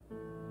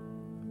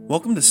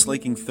Welcome to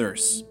Slaking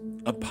Thirsts,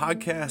 a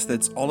podcast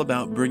that's all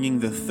about bringing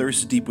the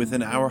thirst deep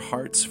within our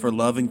hearts for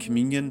love and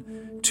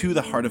communion to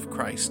the heart of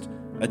Christ,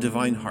 a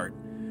divine heart,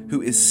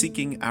 who is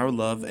seeking our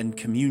love and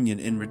communion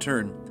in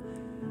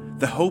return.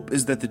 The hope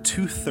is that the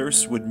two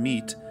thirsts would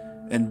meet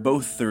and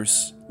both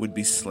thirsts would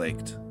be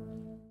slaked.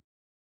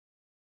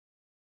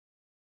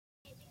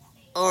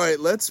 All right,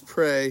 let's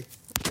pray,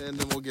 and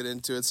then we'll get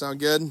into it. Sound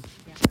good?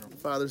 Yeah.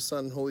 Father,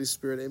 Son, and Holy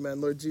Spirit, amen.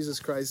 Lord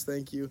Jesus Christ,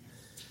 thank you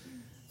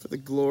for the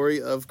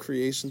glory of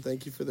creation.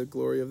 Thank you for the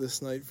glory of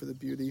this night, for the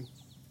beauty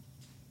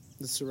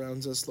that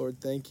surrounds us, Lord.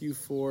 Thank you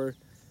for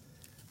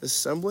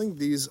assembling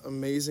these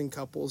amazing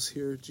couples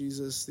here,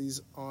 Jesus,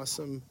 these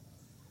awesome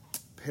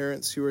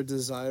parents who are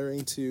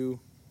desiring to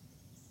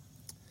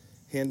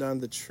hand on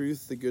the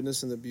truth, the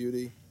goodness, and the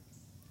beauty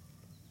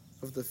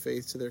of the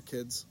faith to their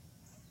kids.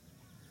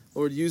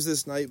 Lord, use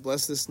this night,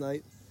 bless this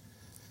night,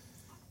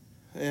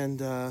 and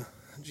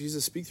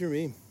Jesus, speak through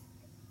me.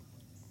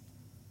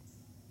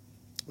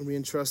 And we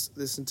entrust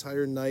this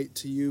entire night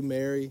to you,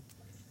 Mary.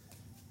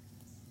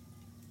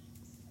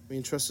 We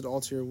entrust it all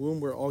to your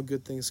womb where all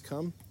good things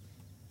come.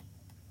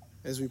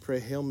 As we pray,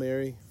 Hail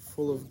Mary,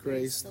 full of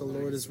grace, the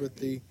Lord is with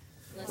thee.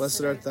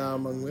 Blessed art thou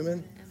among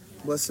women.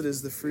 Blessed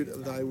is the fruit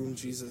of thy womb,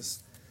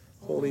 Jesus.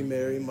 Holy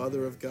Mary,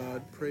 Mother of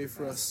God, pray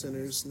for us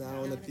sinners,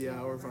 now and at the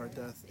hour of our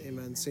death.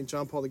 Amen. St.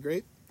 John Paul the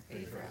Great,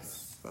 pray for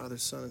us. Father,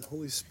 Son, and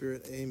Holy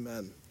Spirit.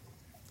 Amen.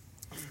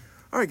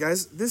 All right,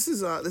 guys, this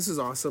is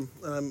awesome.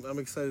 I'm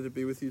excited to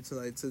be with you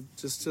tonight to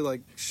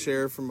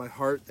share from my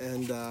heart.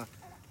 And I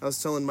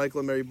was telling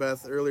Michael and Mary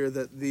Beth earlier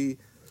that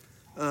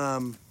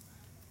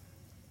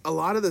a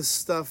lot of this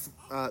stuff.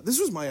 This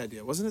was my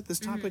idea, wasn't it?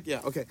 This topic,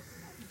 yeah, okay.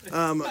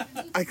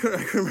 I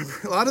couldn't remember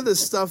a lot of this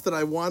stuff that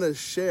I want to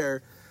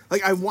share.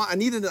 I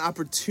needed an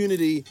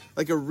opportunity,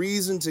 a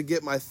reason to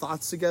get my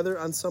thoughts together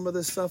on some of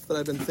this stuff that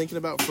I've been thinking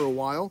about for a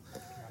while,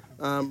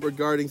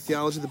 regarding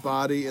theology of the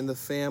body and the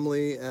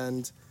family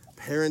and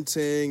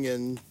parenting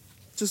and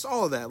just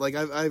all of that.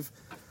 I've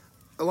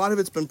a lot of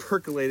it's been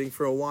percolating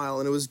for a while,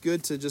 and it was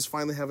good to just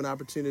finally have an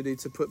opportunity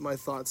to put my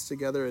thoughts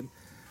together. And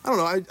I don't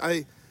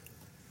know,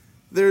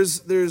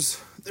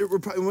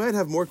 we might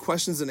have more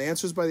questions than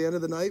answers by the end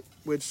of the night,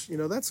 which,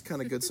 that's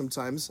kind of good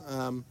sometimes.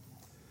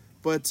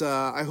 But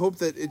I hope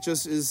that it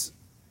just is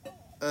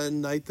a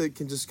night that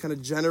can just kind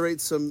of generate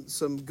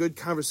some good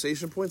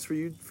conversation points for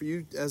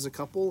you as a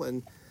couple.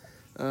 And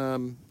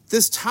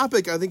this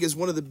topic, I think, is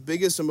one of the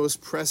biggest and most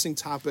pressing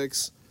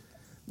topics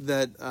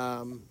that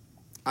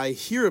I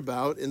hear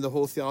about in the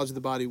whole theology of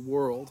the body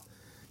world.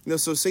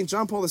 So St.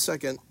 John Paul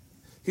II,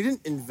 he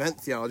didn't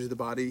invent theology of the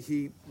body.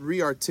 He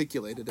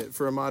re-articulated it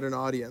for a modern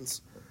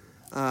audience.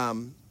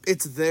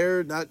 It's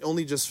there not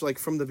only just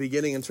from the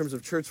beginning in terms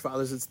of church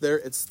fathers. It's there.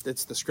 It's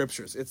the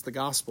scriptures. It's the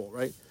gospel,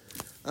 right?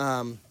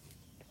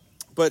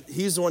 But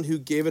he's the one who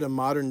gave it a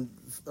modern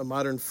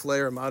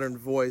flair, a modern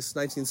voice.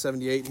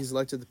 1978, he's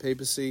elected to the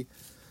papacy.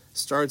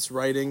 Starts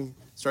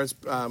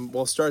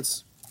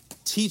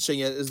teaching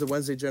it as the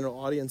Wednesday general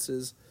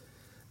audiences,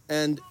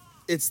 and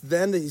it's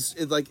then it's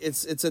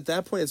at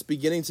that point it's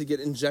beginning to get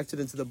injected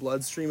into the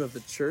bloodstream of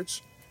the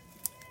church.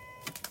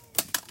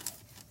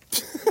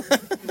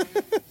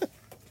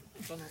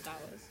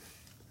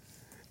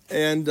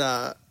 And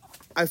I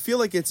feel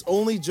like it's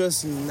only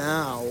just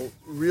now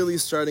really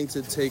starting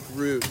to take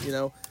root,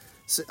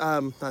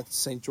 not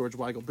St. George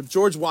Weigel, but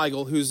George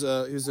Weigel, who's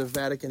a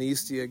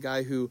Vaticanista, a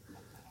guy who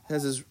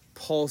has his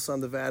pulse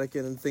on the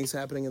Vatican and things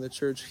happening in the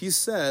church. He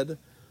said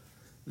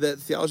that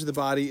theology of the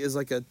body is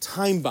like a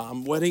time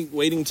bomb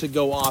waiting to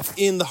go off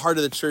in the heart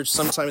of the church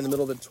sometime in the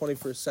middle of the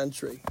 21st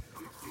century.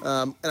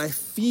 And I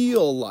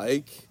feel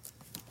like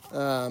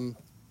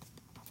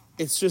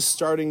it's just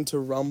starting to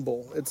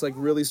rumble. It's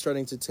really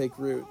starting to take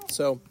root.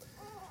 So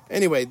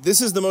anyway,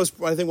 this is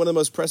one of the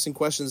most pressing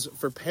questions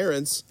for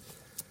parents,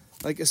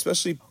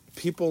 especially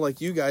people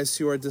like you guys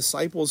who are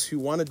disciples who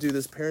want to do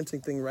this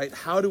parenting thing right.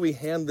 How do we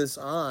hand this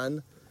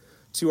on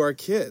to our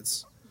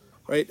kids,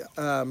 right?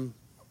 I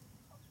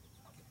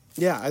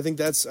think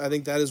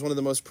that is one of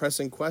the most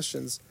pressing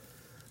questions.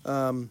 It's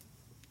one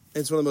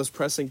of the most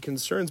pressing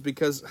concerns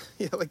because,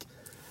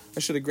 I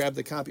should have grabbed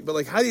the copy,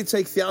 but how do you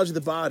take theology of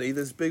the body,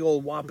 this big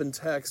old whopping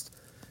text,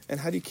 and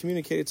how do you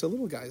communicate it to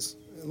little guys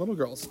and little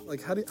girls?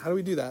 How do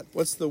we do that?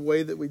 What's the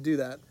way that we do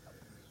that?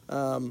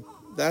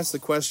 That's the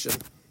question.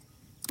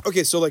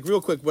 Okay, so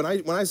real quick, when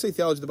I say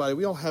theology of the body,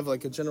 we all have a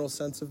general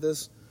sense of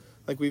this.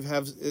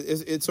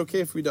 It's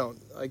okay if we don't.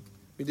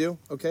 We do?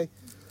 Okay?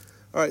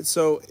 All right,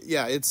 so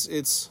yeah,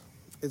 it's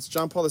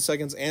John Paul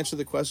II's answer to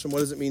the question, what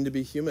does it mean to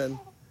be human?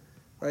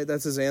 Right?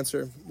 That's his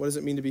answer. What does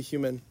it mean to be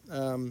human?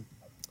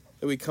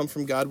 That we come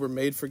from God, we're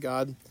made for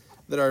God,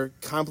 that our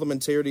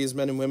complementarity as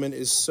men and women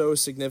is so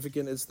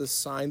significant. It's the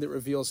sign that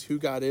reveals who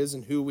God is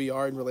and who we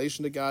are in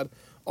relation to God,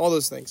 all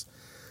those things.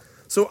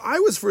 So I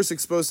was first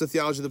exposed to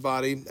theology of the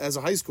body as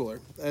a high schooler,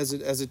 as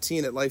a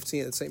teen at Life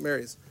Teen at St.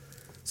 Mary's.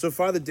 So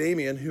Father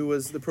Damien, who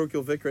was the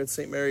parochial vicar at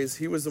St. Mary's,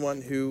 he was the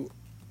one who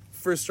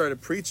first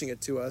started preaching it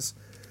to us.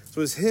 So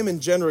it was him and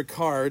Jen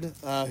Ricard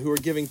who were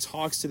giving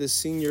talks to the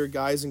senior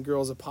guys and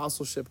girls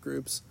apostleship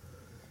groups.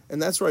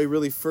 And that's where I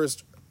really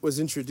first was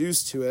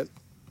introduced to it.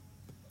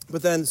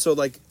 But then, so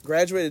like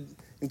graduated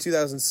in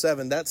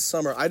 2007, that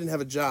summer, I didn't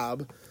have a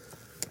job,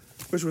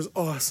 which was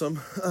awesome.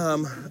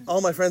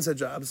 All my friends had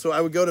jobs. So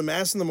I would go to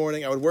Mass in the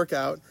morning, I would work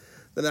out,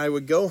 then I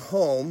would go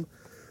home,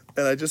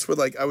 and I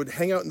would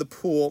hang out in the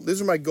pool.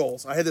 These are my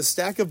goals. I had this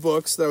stack of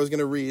books that I was going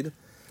to read.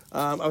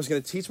 I was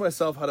going to teach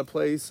myself how to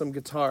play some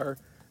guitar,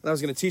 and I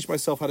was going to teach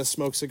myself how to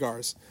smoke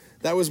cigars.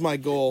 That was my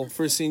goal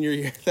for senior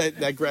year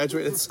that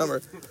graduated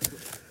summer.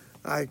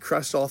 I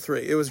crushed all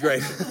three. It was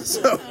great.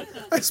 So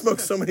I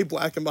smoked so many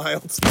Black and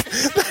Milds.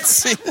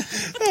 That's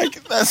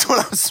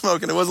what I was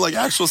smoking. It wasn't like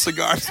actual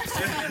cigars.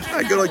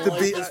 I go like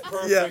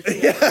the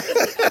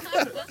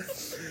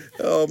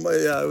Oh my,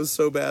 yeah, it was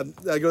so bad.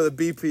 I go to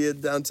the BP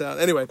in downtown.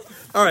 Anyway,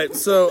 all right.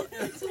 So,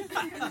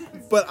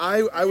 but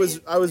I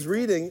was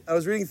reading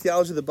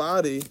Theology of the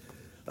Body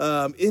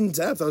in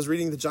depth. I was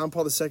reading the John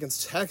Paul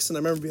II's text, and I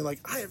remember being like,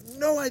 I have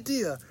no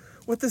idea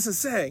what this is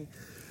saying.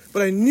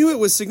 But I knew it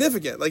was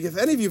significant. Like, if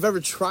any of you have ever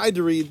tried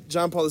to read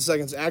John Paul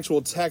II's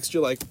actual text,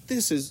 you're like,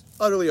 this is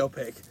utterly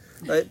opaque,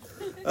 right?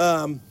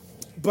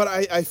 But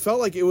I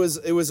felt like it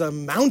was a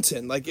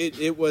mountain. Like,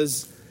 it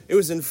was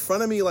in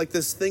front of me like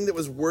this thing that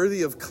was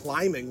worthy of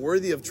climbing,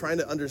 worthy of trying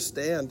to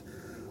understand.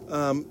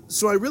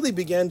 So I really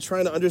began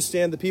trying to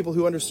understand the people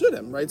who understood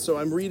him, right? So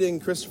I'm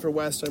reading Christopher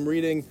West. I'm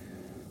reading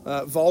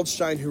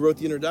Waldstein, who wrote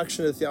the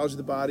introduction to the Theology of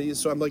the Body.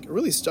 So I'm like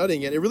really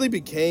studying it. It really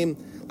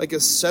became like a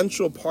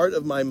central part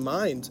of my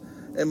mind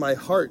and my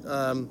heart,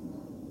 a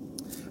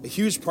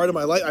huge part of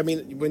my life. I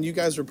mean, when you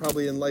guys were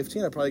probably in Life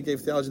Teen, I probably gave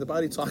Theology of the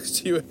Body talks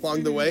to you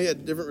along the way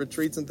at different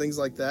retreats and things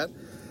like that.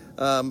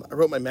 I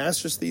wrote my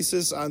master's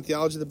thesis on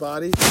Theology of the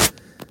Body.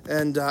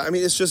 And, I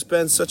mean, it's just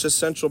been such a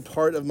central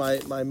part of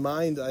my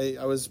mind.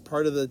 I was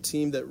part of the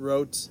team that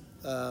wrote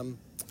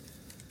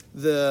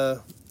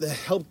that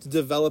helped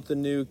develop the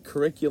new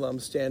curriculum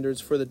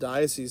standards for the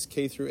diocese,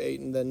 K through 8,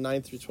 and then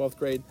 9th through 12th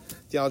grade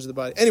Theology of the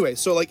Body. Anyway,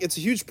 so like it's a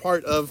huge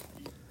part of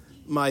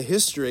my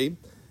history,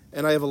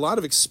 and I have a lot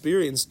of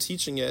experience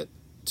teaching it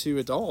to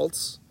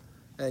adults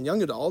and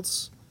young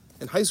adults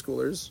and high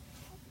schoolers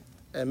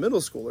and middle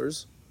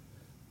schoolers,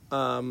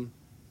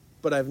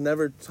 but I've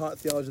never taught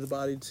Theology of the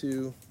Body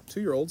to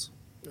 2-year-olds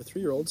or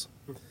 3-year-olds,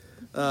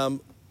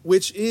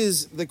 which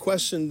is the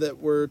question that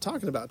we're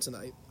talking about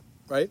tonight,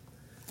 right?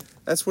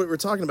 That's what we're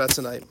talking about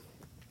tonight.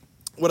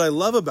 What I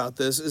love about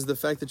this is the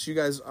fact that you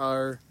guys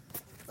are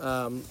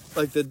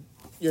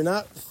you're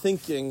not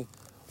thinking,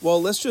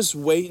 well, let's just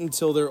wait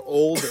until they're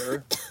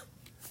older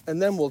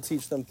and then we'll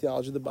teach them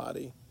Theology of the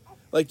Body.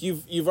 Like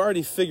you've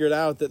already figured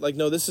out that like,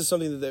 no, this is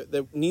something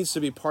that needs to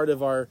be part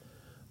of our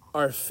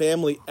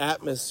family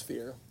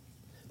atmosphere.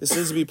 This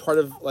needs to be part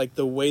of like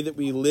the way that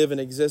we live and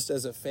exist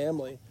as a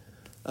family.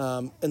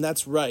 And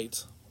that's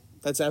right.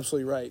 That's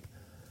absolutely right.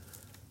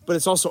 But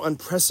it's also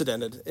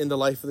unprecedented in the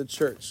life of the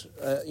church.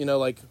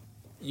 Like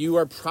you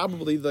are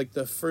probably like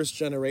the first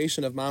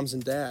generation of moms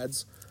and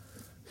dads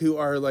who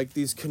are like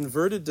these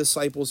converted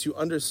disciples who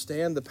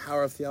understand the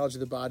power of Theology of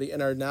the Body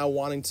and are now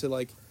wanting to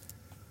like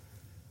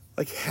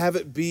have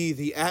it be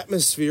the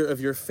atmosphere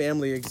of your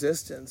family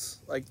existence.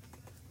 Like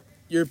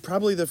you're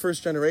probably the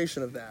first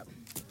generation of that.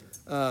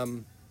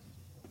 And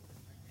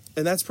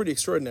that's pretty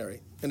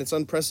extraordinary. And it's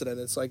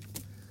unprecedented. It's like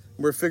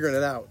we're figuring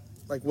it out.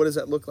 Like what does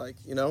that look like,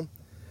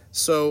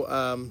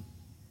 So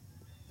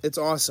it's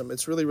awesome.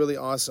 It's really, really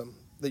awesome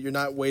that you're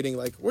not waiting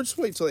like, we'll just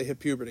wait till they hit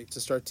puberty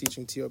to start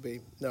teaching TOB.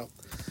 No,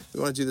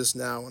 we want to do this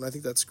now, and I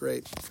think that's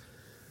great.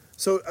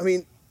 So, I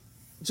mean,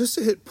 just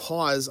to hit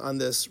pause on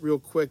this real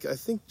quick, I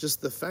think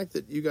just the fact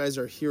that you guys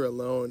are here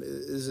alone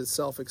is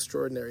itself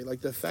extraordinary.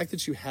 Like the fact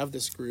that you have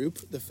this group,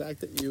 the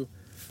fact that you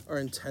are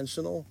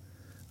intentional,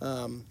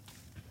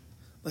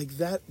 like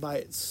that by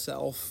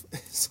itself,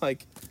 it's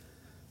like,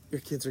 your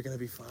kids are going to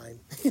be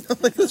fine.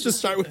 Let's just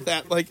start with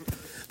that. Like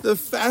the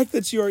fact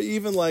that you are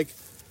even like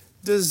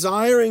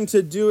desiring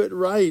to do it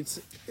right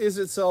is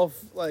itself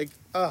like,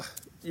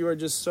 you are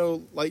just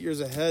so light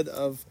years ahead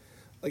of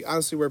like,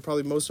 honestly, where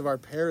probably most of our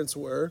parents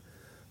were,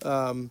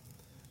 and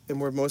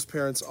where most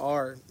parents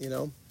are,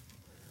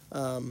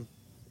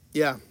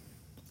 yeah.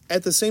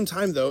 At the same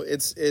time though,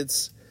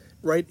 it's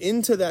right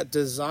into that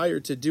desire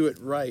to do it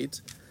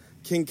right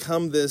can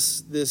come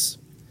this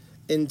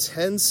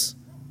intense,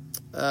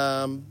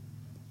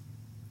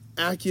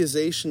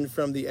 accusation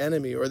from the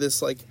enemy, or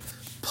this like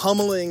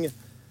pummeling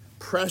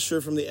pressure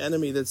from the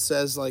enemy that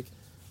says like,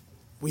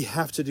 we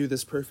have to do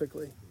this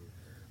perfectly.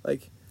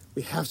 Like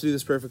we have to do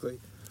this perfectly.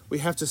 We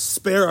have to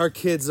spare our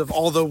kids of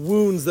all the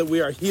wounds that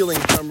we are healing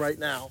from right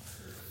now.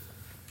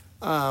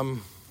 Like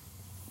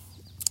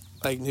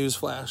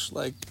newsflash,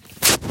 like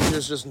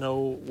there's just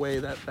no way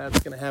that's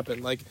going to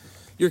happen. Like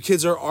your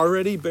kids are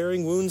already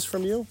bearing wounds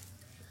from you.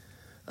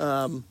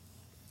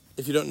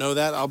 If you don't know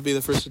that, I'll be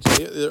the first to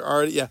tell you. They're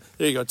already, yeah,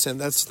 there you go, Tim.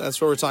 That's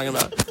what we're talking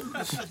about.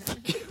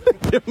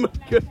 Give him a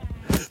good,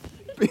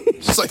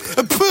 just like,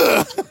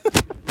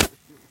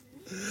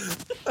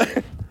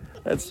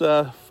 That's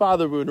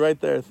father wound right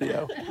there,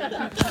 Theo.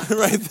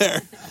 Right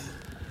there.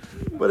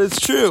 But it's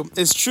true.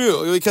 It's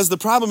true. Because the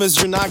problem is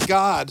you're not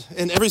God.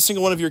 And every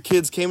single one of your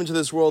kids came into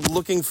this world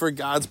looking for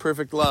God's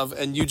perfect love.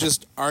 And you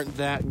just aren't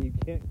that. And you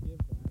can't give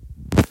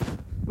that.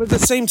 But at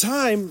the same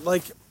time,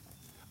 like,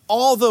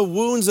 all the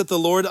wounds that the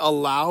Lord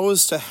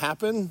allows to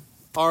happen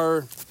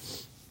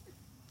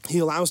He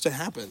allows to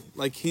happen.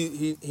 Like,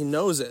 he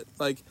knows it.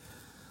 Like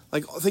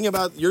think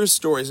about your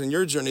stories and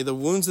your journey, the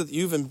wounds that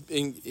you've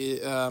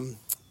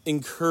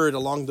incurred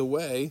along the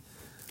way.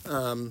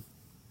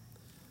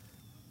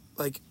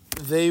 Like,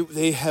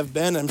 they have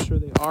been, I'm sure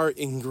they are,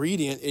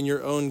 ingredient in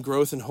your own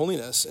growth and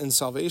holiness and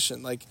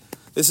salvation. Like,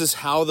 this is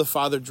how the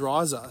Father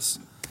draws us.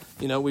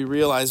 You know, we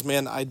realize,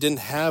 man, I didn't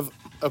have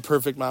a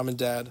perfect mom and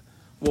dad.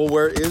 Well,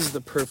 where is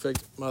the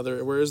perfect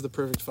mother? Where is the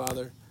perfect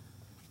father?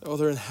 Oh,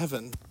 they're in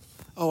heaven.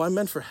 Oh, I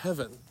meant for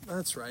heaven.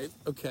 That's right.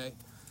 Okay.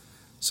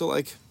 So,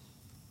 like,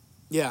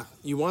 yeah,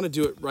 you want to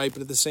do it right,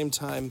 but at the same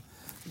time,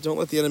 don't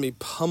let the enemy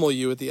pummel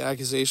you with the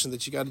accusation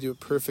that you got to do it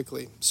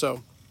perfectly.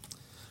 So,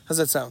 how's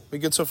that sound? We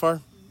good so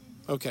far?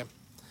 Okay.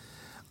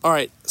 All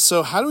right.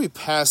 So, how do we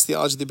pass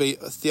theology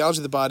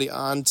of the body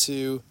on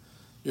to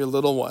your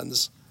little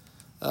ones?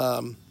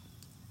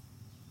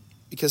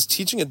 Because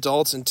teaching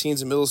adults and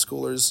teens and middle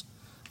schoolers,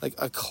 like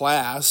a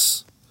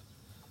class,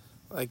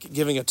 like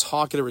giving a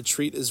talk at a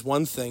retreat is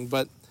one thing,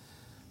 but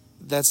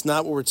that's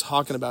not what we're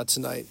talking about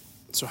tonight.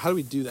 So how do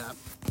we do that?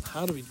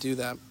 How do we do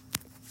that?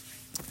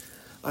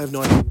 I have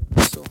no idea.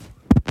 Still.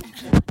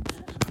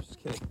 Just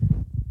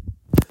kidding.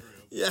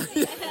 Yeah.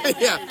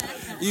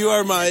 You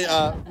are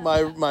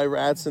my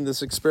rats in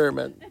this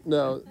experiment.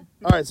 No.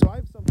 All right, so I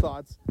have some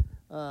thoughts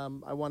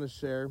I want to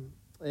share,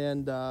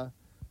 and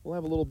we'll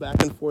have a little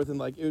back and forth, and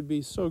like it would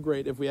be so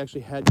great if we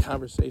actually had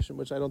conversation,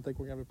 which I don't think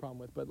we're going to have a problem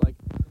with, but like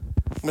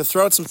I'm going to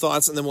throw out some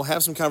thoughts, and then we'll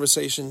have some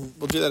conversation.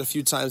 We'll do that a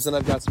few times. Then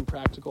I've got some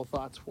practical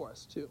thoughts for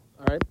us, too.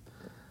 All right?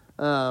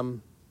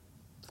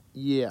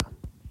 Yeah.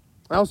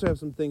 I also have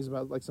some things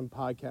about, like, some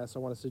podcasts I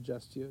want to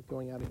suggest to you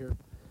going out of here.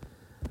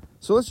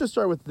 So let's just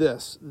start with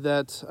this,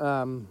 that,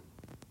 so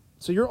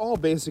you're all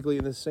basically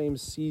in the same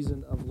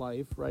season of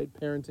life, right?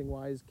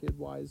 Parenting-wise,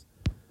 kid-wise.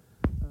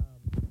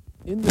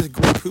 In this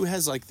group, who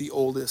has, like, the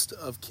oldest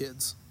of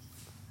kids?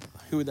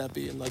 Who would that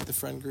be in, like, the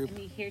friend group? I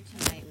mean, here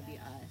tonight would be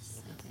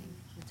us, I think,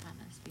 with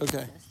Thomas.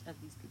 Okay. Of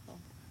these people.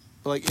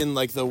 Like, in,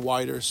 like, the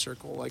wider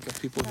circle, like,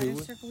 of people who...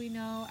 Wider circle we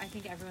know, I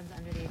think everyone's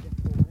under the age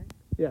of 4.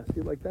 Yeah,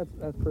 see, like,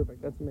 that's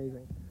perfect. That's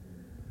amazing.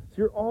 So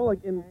you're all,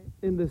 like, in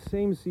the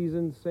same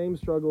season, same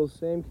struggles,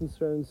 same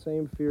concerns,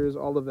 same fears,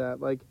 all of that.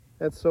 Like,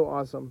 that's so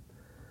awesome.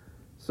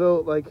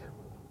 So, like,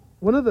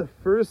 one of the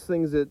first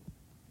things that,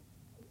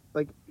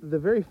 like, the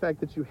very fact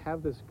that you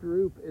have this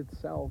group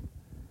itself,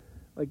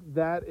 like,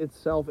 that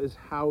itself is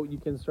how you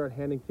can start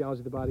handing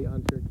theology of the body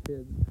onto your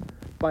kids.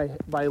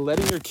 By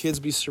letting your kids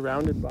be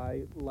surrounded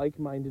by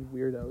like-minded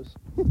weirdos.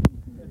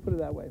 Put it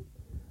that way.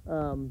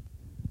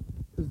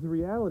 Because the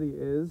reality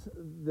is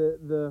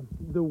the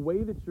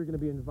way that you're going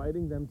to be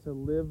inviting them to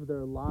live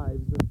their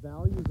lives, the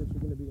values that you're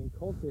going to be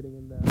inculcating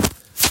in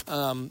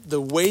them, the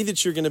way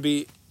that you're going to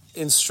be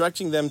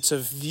instructing them to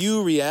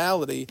view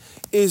reality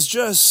is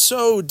just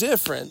so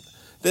different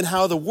than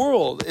how the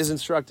world is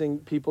instructing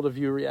people to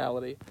view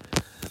reality.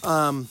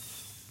 And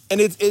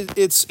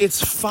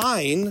it's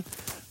fine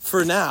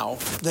for now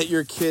that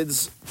your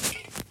kids,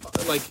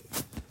 like,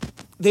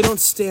 they don't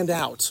stand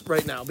out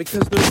right now because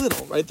they're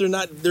little, right? They're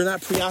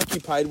not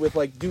preoccupied with,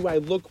 like, do I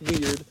look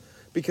weird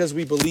because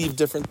we believe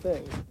different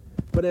things?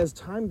 But as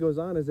time goes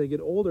on, as they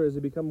get older, as they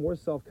become more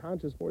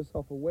self-conscious, more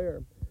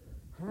self-aware,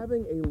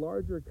 having a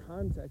larger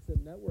context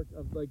and network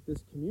of, like,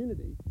 this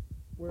community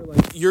where,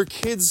 like, your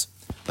kids,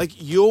 like,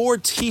 your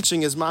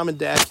teaching as mom and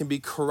dad can be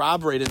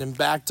corroborated and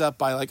backed up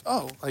by, like,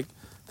 oh, like,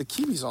 the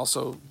Kiwis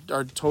also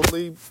are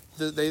totally,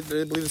 they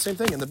believe the same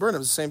thing, and the Burnhams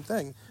the same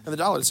thing, and the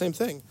Dollar the same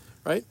thing,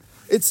 right?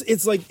 That's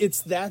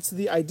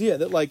the idea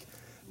that, like,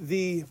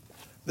 the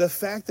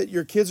fact that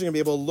your kids are going to be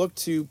able to look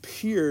to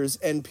peers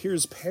and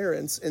peers'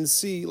 parents and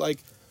see, like,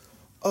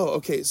 oh,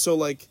 okay, so,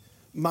 like,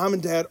 mom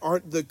and dad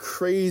aren't the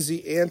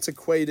crazy,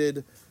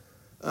 antiquated,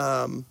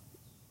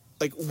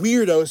 like,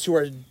 weirdos who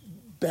are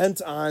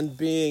bent on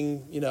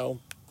being, you know,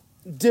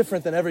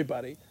 different than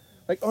everybody.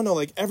 Like, oh no,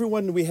 like,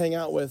 everyone we hang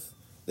out with,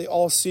 they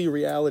all see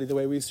reality the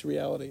way we see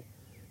reality.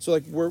 So,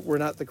 like, we're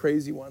not the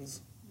crazy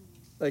ones.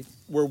 Like,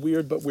 we're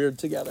weird, but weird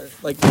together.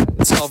 Like, that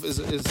itself is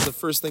the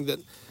first thing that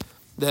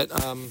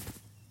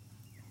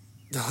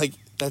like,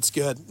 that's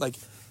good. Like,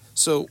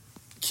 so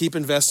keep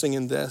investing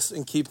in this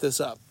and keep this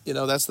up. You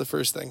know, that's the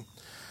first thing.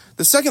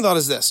 The second thought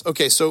is this.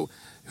 Okay, so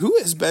who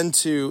has been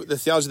to the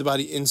Theology of the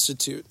Body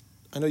Institute?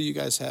 I know you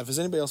guys have. Has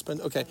anybody else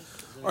been? Okay.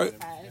 All right.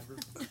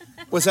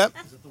 What's that?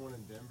 Is it the one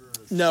in Denver?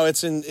 No,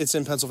 it's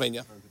in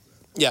Pennsylvania.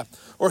 Yeah.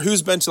 Or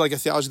who's been to, like, a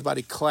Theology of the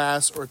Body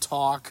class or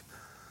talk?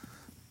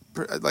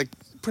 Like,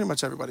 pretty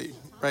much everybody,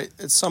 right?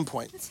 At some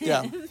point.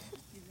 Yeah.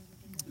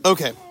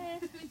 Okay.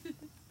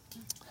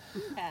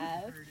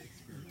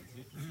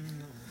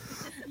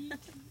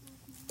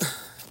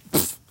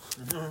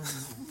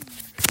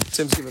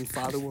 Tim's giving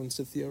father wounds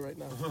to Theo right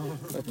now.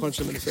 I punched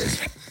him in the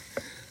face.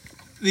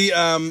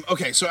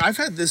 Okay, so I've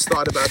had this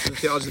thought about the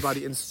Theology of the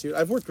Body Institute.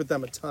 I've worked with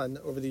them a ton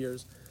over the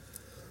years.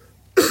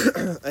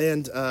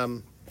 And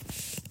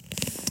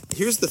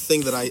here's the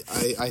thing that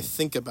I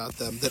think about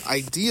them, that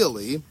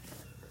ideally,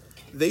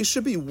 they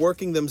should be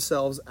working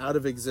themselves out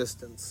of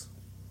existence.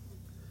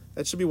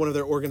 That should be one of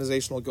their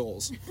organizational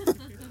goals.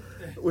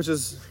 Which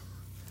is...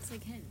 It's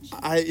like Hinge.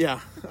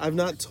 I've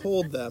not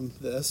told them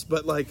this,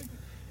 but like,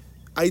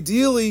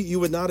 ideally, you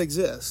would not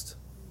exist.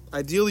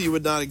 Ideally, you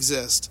would not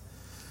exist.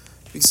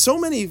 Because so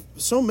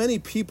many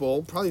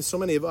people, probably so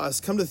many of us,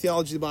 come to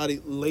Theology of the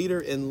Body later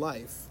in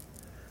life.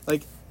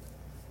 Like,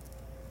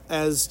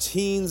 as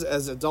teens,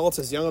 as adults,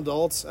 as young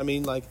adults, I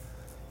mean, like,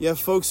 you have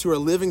folks who are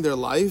living their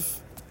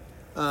life,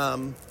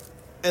 and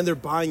they're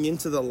buying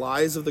into the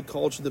lies of the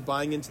culture, they're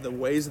buying into the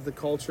ways of the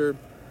culture,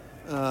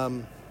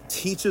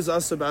 teaches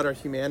us about our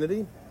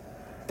humanity,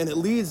 and it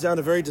leads down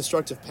a very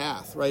destructive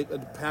path, right? A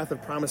path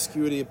of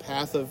promiscuity, a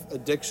path of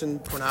addiction,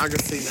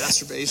 pornography,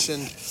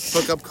 masturbation,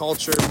 hookup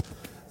culture.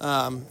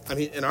 I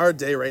mean, in our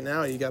day right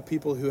now, you got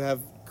people who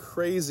have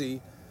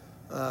crazy,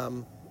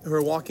 who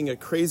are walking a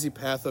crazy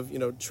path of,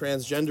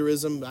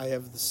 transgenderism. I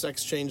have the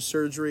sex change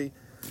surgery.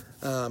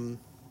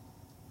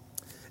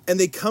 And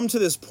they come to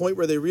this point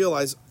where they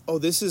realize, oh,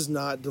 this is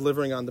not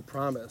delivering on the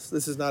promise.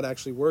 This is not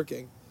actually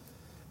working.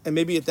 And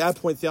maybe at that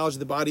point, Theology of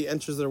the Body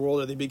enters their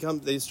world, or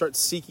they start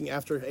seeking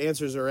after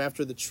answers or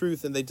after the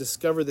truth, and they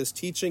discover this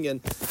teaching,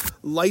 and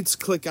lights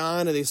click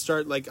on, and they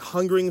start like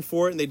hungering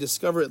for it, and they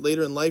discover it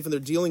later in life, and they're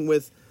dealing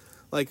with,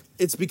 like,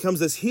 it becomes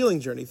this healing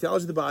journey.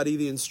 Theology of the Body,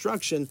 the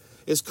instruction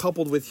is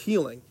coupled with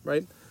healing,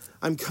 right?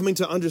 I'm coming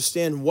to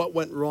understand what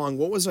went wrong.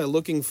 What was I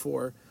looking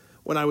for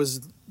when I was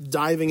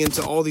diving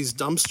into all these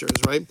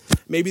dumpsters, right?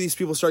 Maybe these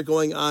people start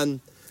going on,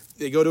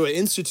 they go to an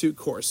institute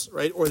course,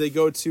 right? Or they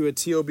go to a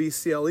TOB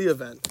CLE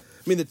event.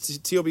 I mean, the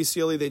TOB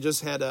CLE, they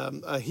just had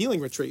a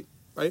healing retreat,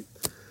 right?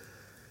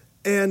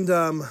 And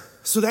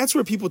so that's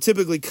where people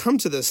typically come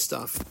to this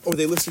stuff. Or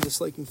they listen to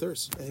Slaking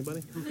Thirst.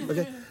 Anybody?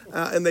 Okay.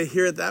 And they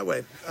hear it that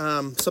way.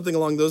 Something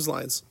along those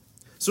lines.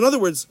 So in other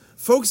words,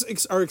 folks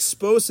are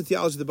exposed to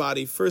Theology of the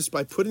Body first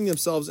by putting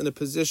themselves in a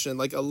position,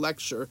 like a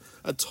lecture,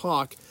 a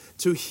talk,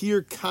 to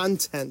hear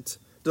content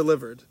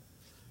delivered,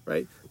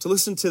 right? To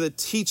listen to the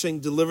teaching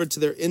delivered to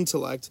their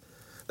intellect.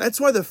 That's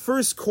why the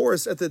first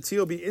course at the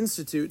TOB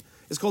Institute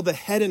is called the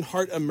Head and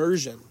Heart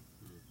Immersion,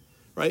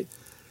 right?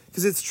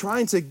 Because it's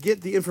trying to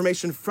get the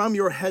information from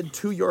your head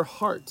to your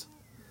heart.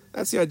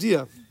 That's the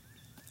idea.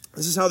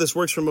 This is how this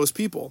works for most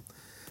people.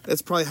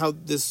 That's probably how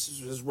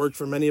this has worked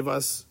for many of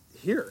us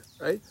here,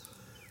 right?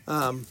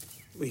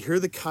 We hear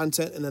the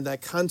content, and then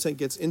that content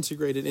gets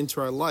integrated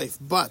into our life.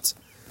 But,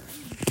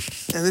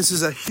 and this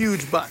is a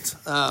huge but,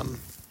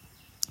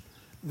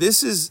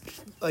 this is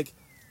like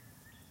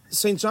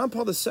St. John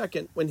Paul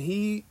II, when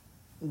he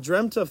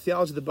dreamt of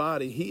Theology of the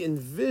Body, he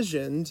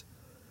envisioned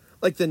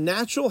like the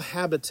natural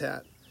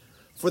habitat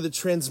for the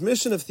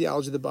transmission of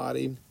Theology of the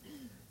Body.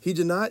 He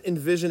did not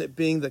envision it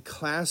being the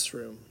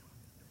classroom.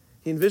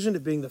 He envisioned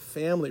it being the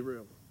family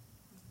room,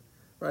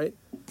 right?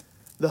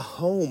 The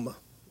home,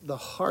 the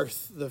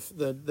hearth,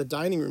 the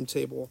dining room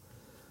table.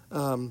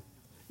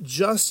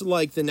 Just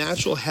like the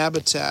natural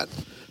habitat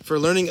for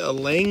learning a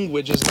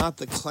language is not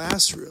the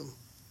classroom.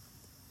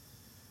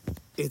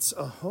 It's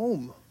a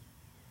home.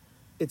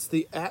 It's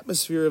the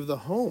atmosphere of the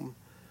home.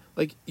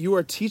 Like, you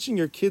are teaching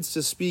your kids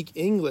to speak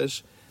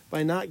English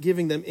by not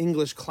giving them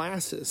English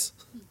classes,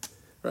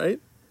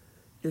 right?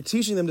 You're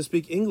teaching them to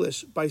speak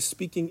English by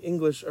speaking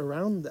English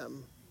around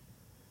them,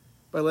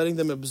 by letting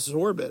them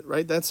absorb it,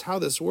 right? That's how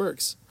this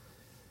works.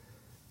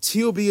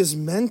 TOB is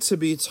meant to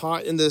be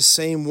taught in the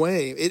same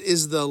way. It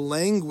is the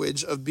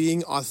language of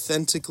being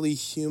authentically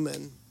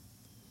human.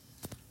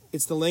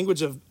 It's the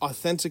language of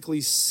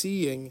authentically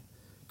seeing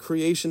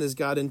creation as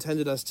God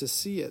intended us to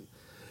see it.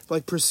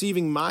 Like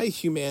perceiving my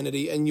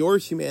humanity and your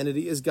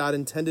humanity as God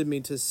intended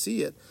me to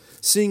see it.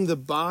 Seeing the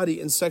body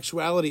and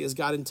sexuality as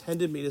God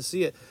intended me to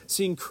see it.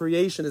 Seeing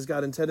creation as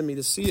God intended me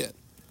to see it.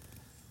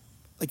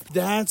 Like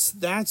that's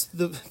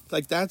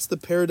the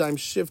paradigm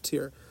shift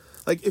here.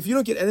 Like, if you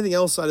don't get anything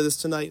else out of this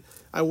tonight,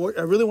 I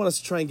really want us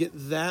to try and get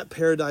that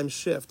paradigm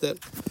shift, that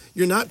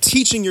you're not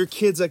teaching your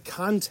kids a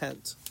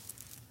content,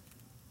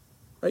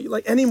 right?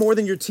 Like, any more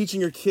than you're teaching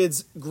your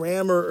kids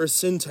grammar or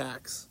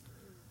syntax.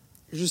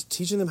 You're just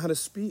teaching them how to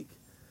speak.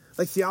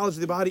 Like, Theology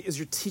of the Body is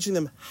you're teaching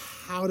them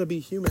how to be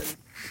human.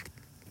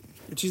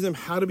 You're teaching them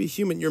how to be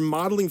human. You're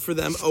modeling for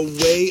them a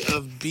way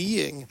of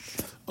being,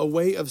 a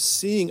way of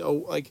seeing,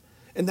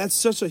 and that's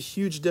such a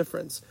huge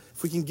difference.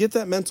 If we can get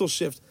that mental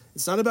shift,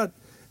 it's not about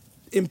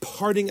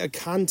imparting a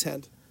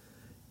content.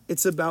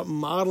 It's about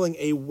modeling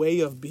a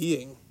way of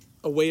being,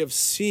 a way of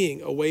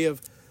seeing, a way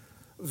of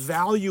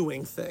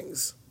valuing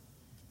things.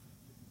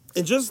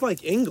 And just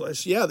like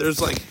English, there's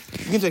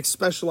you can take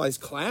specialized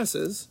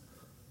classes,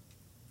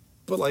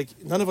 but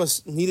none of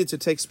us needed to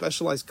take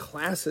specialized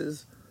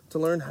classes to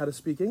learn how to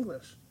speak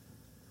English.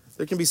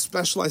 There can be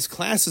specialized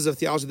classes of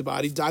Theology of the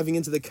Body, diving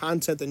into the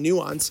content, the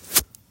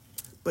nuance,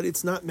 but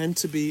it's not meant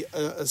to be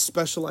a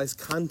specialized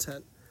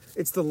content.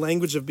 It's the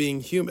language of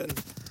being human.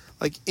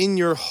 Like in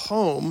your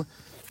home,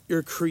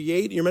 you're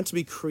meant to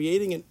be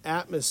creating an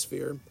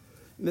atmosphere.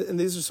 And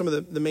these are some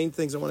of the main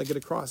things I want to get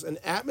across. An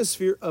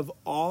atmosphere of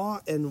awe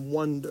and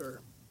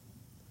wonder.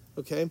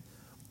 Okay?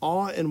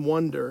 Awe and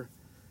wonder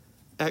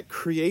at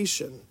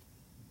creation.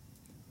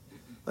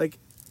 Like,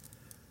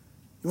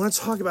 you want to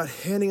talk about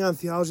handing on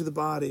theology of the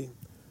body.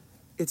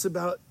 It's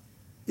about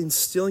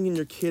instilling in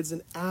your kids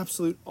an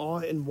absolute awe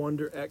and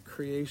wonder at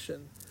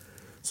creation.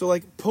 So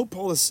like Pope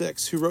Paul VI,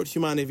 who wrote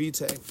Humanae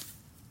Vitae,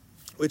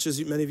 which,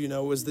 as many of you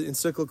know, was the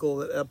encyclical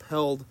that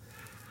upheld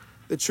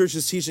the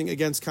church's teaching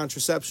against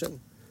contraception.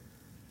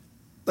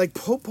 Like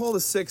Pope Paul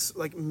VI's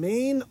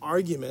main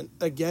argument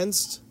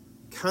against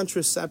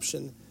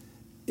contraception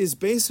is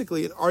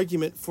basically an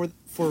argument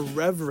for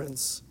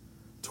reverence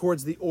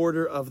towards the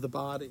order of the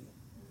body.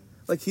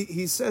 Like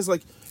he says,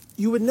 like,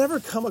 you would never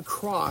come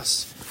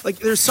across, like,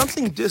 there's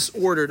something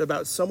disordered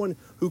about someone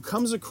who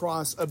comes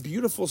across a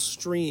beautiful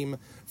stream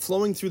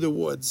flowing through the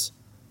woods,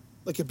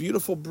 like a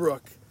beautiful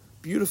brook,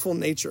 beautiful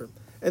nature,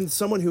 and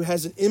someone who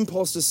has an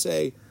impulse to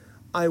say,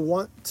 I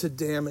want to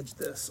damage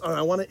this, or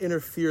I want to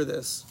interfere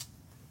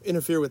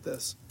with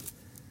this.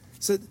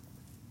 So,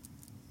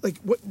 like,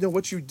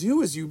 what you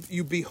do is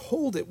you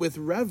behold it with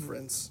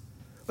reverence.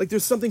 Like,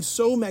 there's something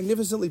so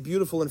magnificently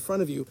beautiful in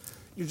front of you.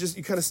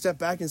 You kind of step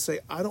back and say,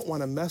 I don't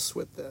want to mess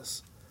with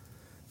this.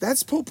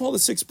 That's Pope Paul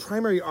VI's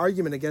primary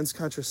argument against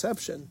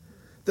contraception.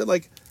 That,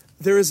 like,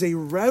 there is a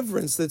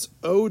reverence that's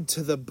owed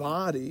to the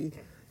body.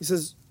 He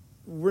says,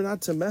 we're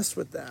not to mess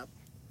with that.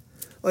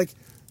 Like,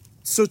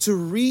 so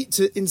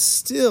to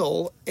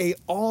instill a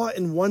awe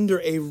and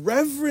wonder, a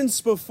reverence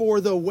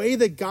before the way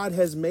that God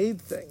has made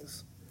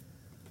things.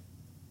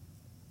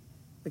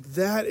 Like,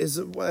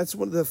 that's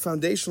one of the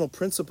foundational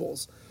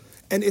principles.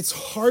 And it's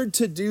hard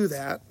to do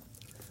that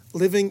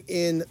living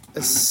in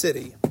a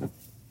city.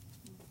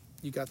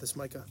 You got this,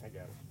 Micah. I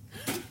got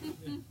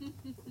it.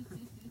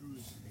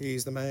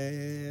 He's the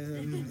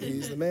man.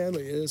 He's the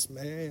manliest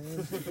man.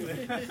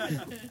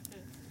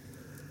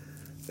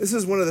 This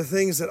is one of the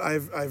things that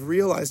I've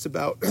realized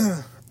about,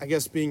 I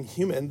guess, being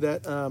human,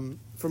 that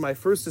from my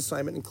first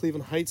assignment in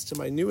Cleveland Heights to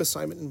my new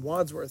assignment in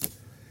Wadsworth,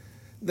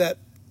 that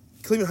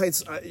Cleveland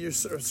Heights, you're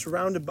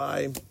surrounded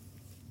by,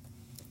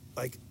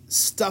 like,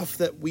 stuff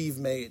that we've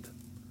made,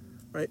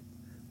 right?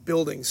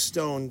 Buildings,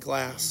 stone,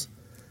 glass.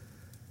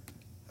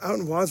 Out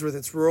in Wadsworth,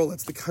 it's rural,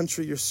 it's the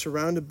country. You're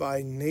surrounded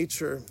by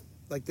nature.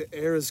 Like, the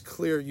air is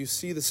clear. You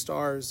see the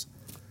stars.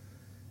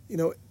 You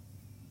know,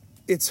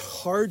 it's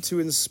hard to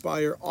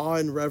inspire awe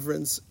and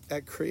reverence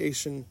at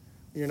creation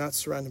when you're not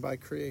surrounded by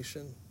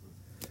creation.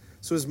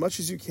 So as much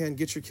as you can,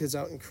 get your kids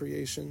out in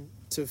creation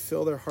to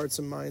fill their hearts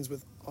and minds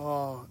with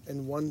awe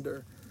and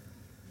wonder.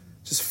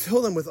 Just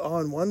fill them with awe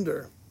and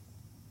wonder.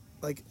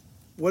 Like,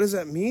 what does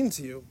that mean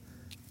to you?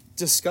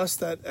 Discuss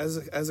that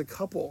as a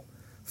couple.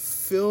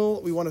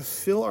 We want to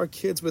fill our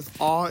kids with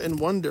awe and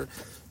wonder.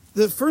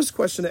 The first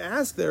question to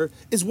ask there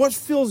is, what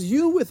fills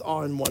you with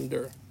awe and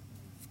wonder?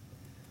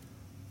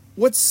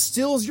 What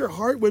stills your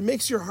heart? What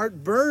makes your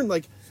heart burn?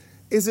 Like,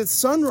 is it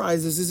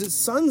sunrises? Is it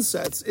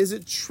sunsets? Is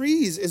it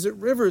trees? Is it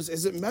rivers?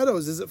 Is it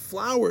meadows? Is it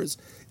flowers?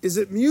 Is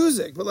it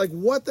music? But, like,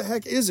 what the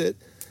heck is it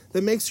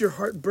that makes your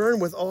heart burn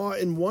with awe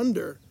and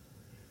wonder?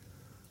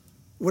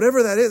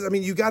 Whatever that is, I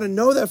mean, you got to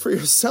know that for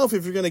yourself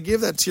if you're going to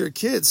give that to your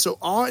kids. So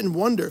awe and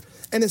wonder,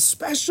 and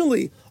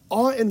especially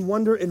awe and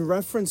wonder in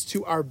reference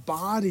to our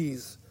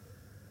bodies.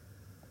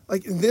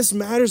 Like, this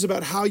matters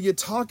about how you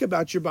talk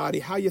about your body,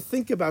 how you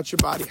think about your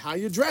body, how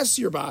you dress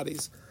your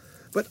bodies.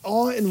 But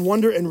awe and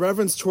wonder and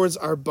reverence towards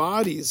our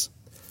bodies.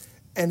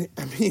 And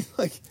I mean,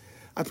 like,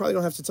 I probably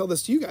don't have to tell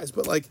this to you guys,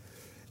 but, like,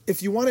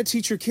 if you want to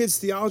teach your kids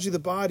theology of the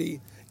body,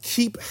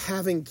 keep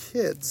having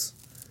kids.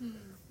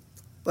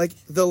 Like,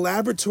 the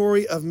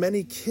laboratory of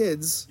many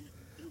kids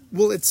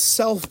will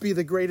itself be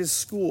the greatest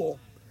school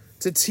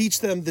to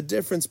teach them the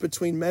difference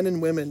between men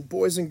and women,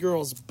 boys and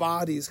girls,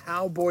 bodies,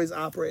 how boys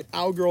operate,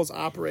 how girls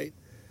operate,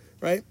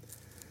 right?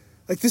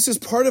 Like, this is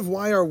part of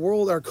why our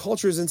world, our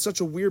culture is in such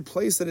a weird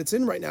place that it's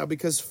in right now,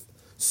 because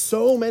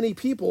so many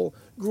people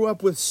grew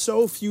up with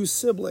so few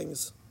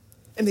siblings,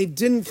 and they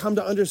didn't come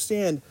to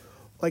understand,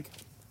 like,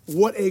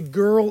 what a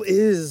girl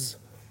is,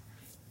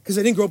 because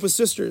they didn't grow up with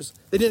sisters.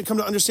 They didn't come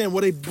to understand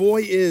what a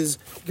boy is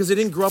because they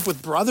didn't grow up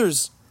with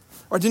brothers,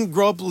 or didn't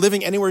grow up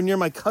living anywhere near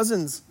my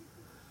cousins.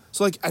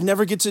 So, like, I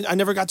never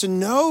got to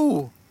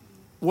know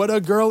what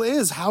a girl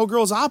is, how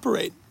girls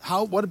operate,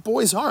 what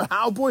boys are,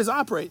 how boys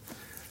operate,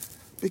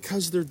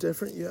 because they're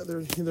different. Yeah,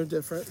 they're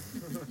different.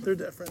 They're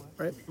different,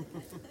 right?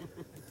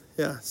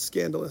 Yeah,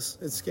 scandalous.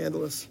 It's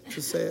scandalous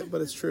to say it,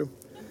 but it's true.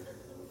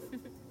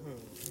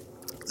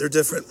 They're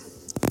different.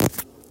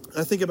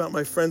 I think about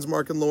my friends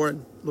Mark and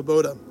Lauren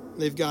Laboda.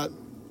 They've got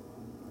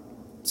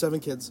 7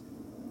 kids.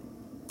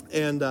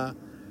 And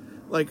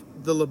like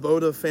the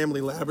Laboda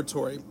family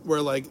laboratory,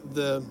 where like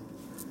the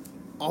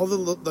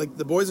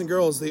boys and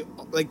girls,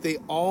 they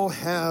all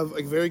have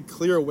a very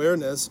clear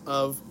awareness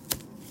of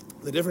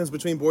the difference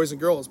between boys and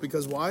girls.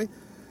 Because why?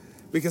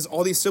 because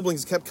all these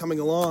siblings kept coming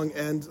along,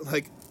 and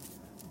like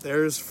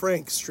there's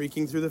Frank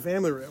streaking through the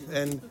family room,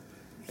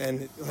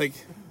 and like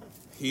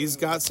he's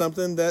got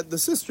something that the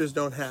sisters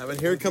don't have, and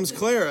here comes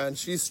Clara, and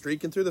she's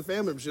streaking through the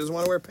family room. She doesn't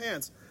want to wear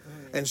pants,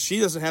 and she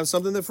doesn't have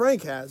something that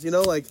Frank has.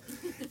 Like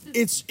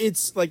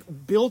it's like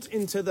built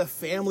into the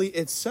family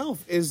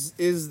itself is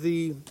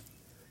the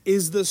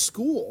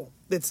school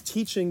that's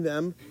teaching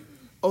them,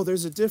 oh,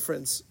 there's a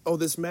difference. Oh,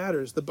 this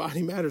matters. The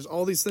body matters.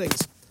 All these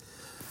things.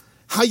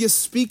 How you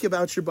speak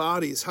about your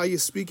bodies.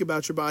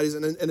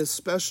 And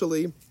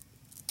especially,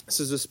 this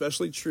is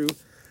especially true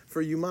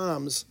for you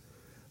moms.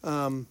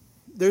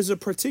 There's a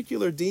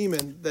particular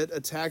demon that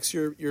attacks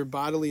your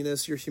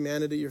bodiliness, your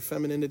humanity, your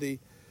femininity,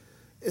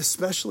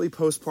 especially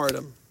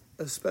postpartum.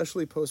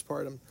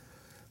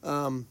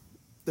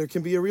 There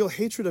can be a real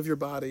hatred of your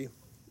body.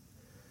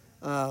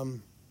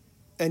 And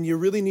you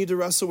really need to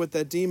wrestle with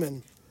that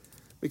demon,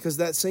 because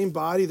that same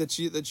body that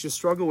you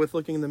struggle with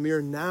looking in the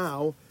mirror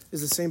now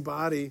is the same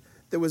body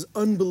that was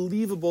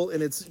unbelievable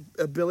in its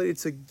ability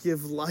to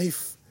give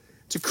life,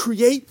 to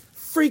create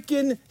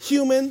freaking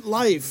human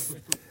life.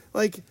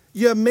 Like,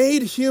 you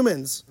made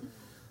humans.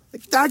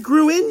 Like, that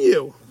grew in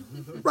you.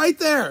 Right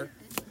there.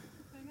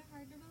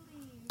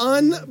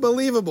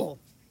 Unbelievable.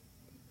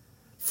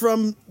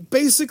 From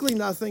basically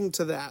nothing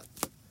to that.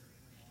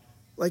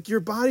 Like, your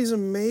body's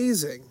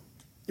amazing.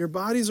 Your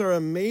bodies are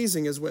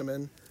amazing as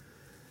women.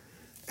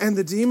 And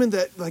the demon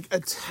that like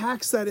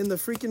attacks that in the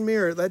freaking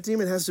mirror, that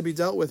demon has to be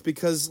dealt with,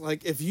 because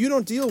like if you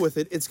don't deal with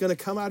it, it's going to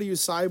come out of you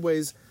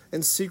sideways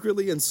and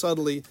secretly and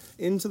subtly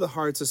into the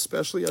hearts,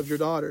 especially of your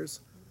daughters.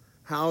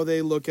 How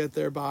they look at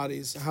their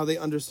bodies, how they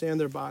understand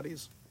their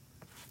bodies,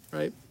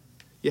 right?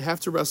 You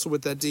have to wrestle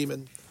with that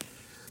demon.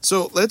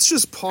 So let's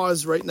just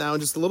pause right now,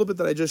 and just a little bit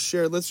that I just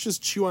shared. Let's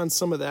just chew on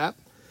some of that.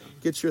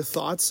 Get your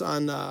thoughts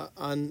on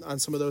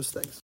some of those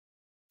things.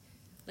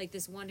 Like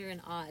this wonder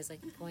and awe is like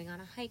going on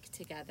a hike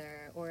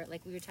together, or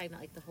like we were talking about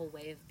like the whole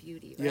way of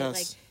beauty, right? Yes.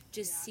 Like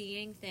just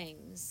seeing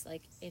things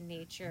like in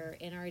nature,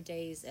 in our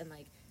days, and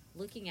like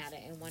looking at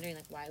it and wondering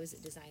like, why was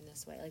it designed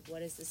this way? Like,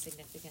 what is the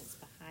significance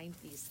behind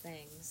these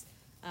things?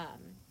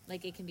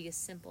 Like it can be a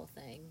simple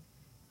thing,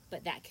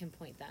 but that can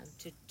point them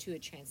to a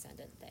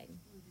transcendent thing.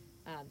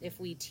 If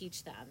we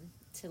teach them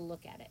to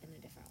look at it in a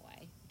different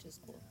way, which is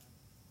cool.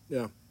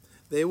 Yeah.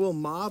 They will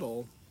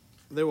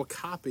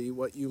copy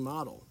what you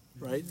model,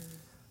 right?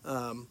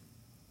 Mm-hmm.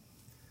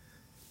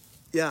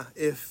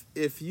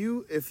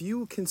 If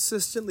you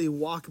consistently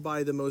walk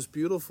by the most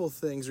beautiful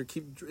things, or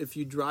if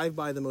you drive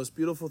by the most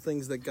beautiful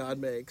things that God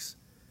makes,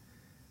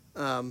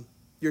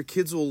 your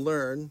kids will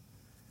learn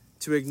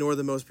to ignore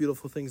the most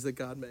beautiful things that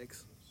God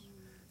makes.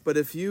 But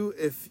if you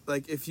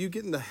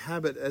get in the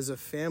habit as a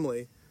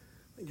family,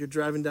 you're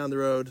driving down the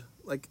road,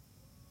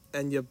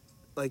 and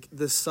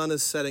the sun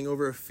is setting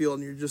over a field,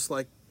 and you're just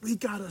like, we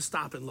gotta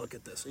stop and look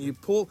at this, and you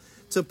pull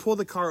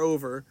the car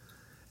over.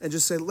 And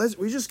just say,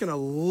 we're just going to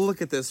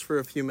look at this for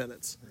a few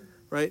minutes,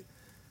 right?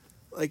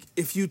 Like,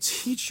 if you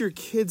teach your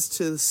kids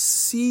to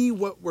see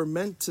what we're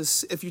meant to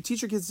see, if you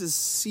teach your kids to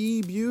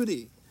see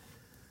beauty,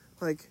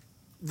 like,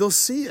 they'll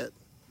see it.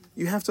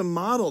 You have to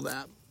model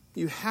that.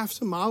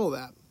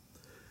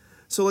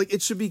 So, like,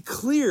 it should be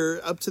clear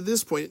up to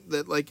this point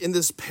that, like, in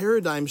this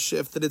paradigm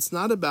shift, that it's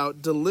not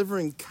about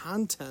delivering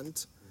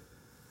content.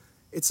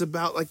 It's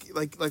about, like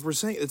we're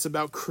saying, it's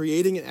about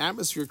creating an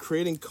atmosphere,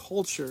 creating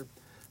culture,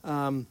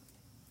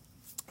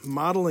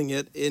 modeling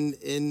it in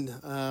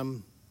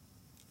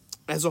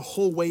as a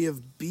whole way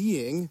of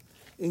being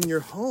in your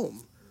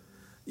home.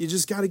 You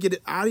just got to get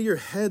it out of your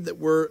head that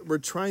we're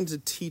trying to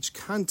teach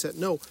content.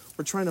 No,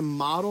 we're trying to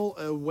model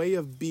a way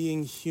of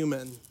being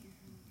human,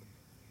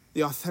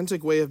 the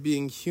authentic way of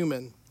being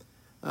human.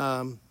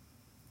 So,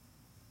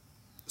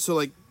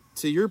 like,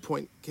 to your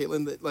point,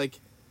 Caitlin, that like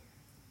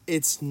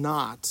it's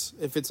not,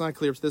 if it's not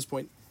clear up to this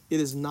point, it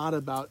is not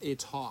about a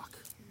talk.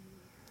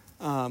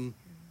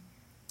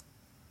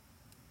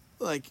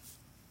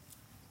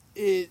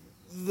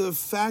 The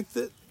fact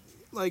that,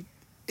 like,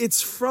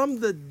 it's from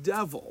the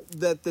devil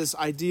that this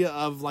idea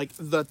of, like,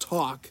 the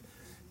talk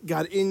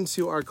got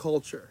into our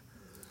culture.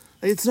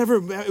 It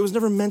was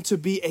never meant to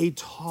be a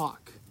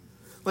talk.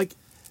 Like,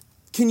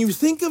 can you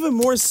think of a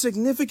more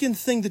significant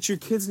thing that your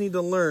kids need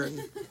to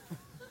learn?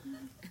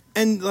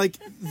 And, like,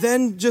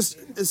 then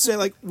just say,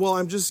 like, well,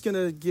 I'm just going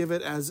to give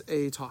it as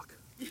a talk.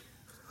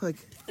 Like,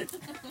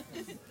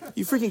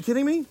 you freaking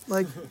kidding me?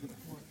 Like,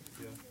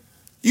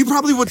 you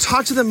probably would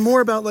talk to them more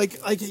about like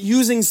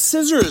using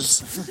scissors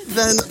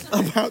than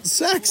about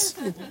sex.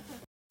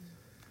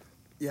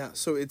 Yeah,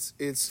 so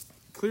it's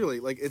clearly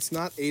like it's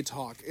not a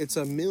talk. It's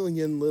a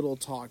million little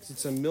talks.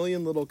 It's a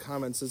million little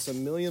comments. It's a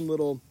million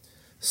little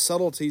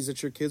subtleties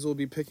that your kids will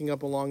be picking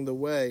up along the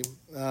way,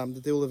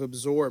 that they will have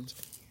absorbed.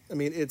 I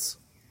mean, it's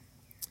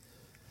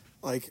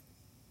like,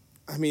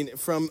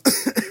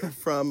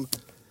 from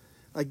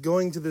like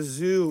going to the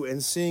zoo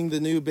and seeing the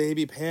new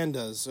baby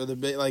pandas, or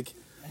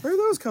where do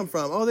those come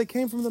from? Oh, they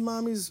came from the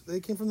mommy's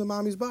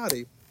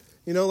body.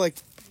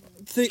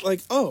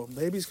 Oh,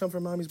 babies come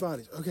from mommy's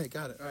bodies. Okay,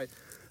 got it. All right.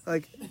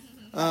 Like,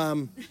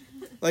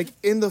 Like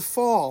in the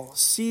fall,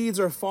 seeds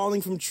are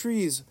falling from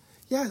trees.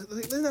 Yeah,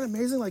 isn't that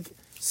amazing? Like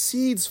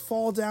seeds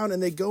fall down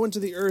and they go into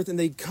the earth and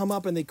they come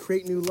up and they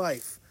create new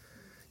life.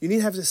 You need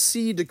to have a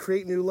seed to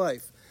create new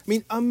life. I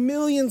mean, a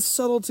million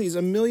subtleties,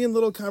 a million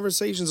little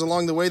conversations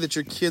along the way that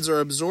your kids are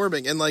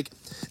absorbing. And like,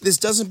 this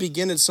doesn't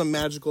begin at some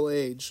magical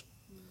age,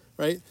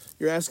 right?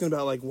 You're asking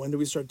about like, when do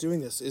we start doing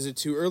this? Is it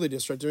too early to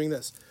start doing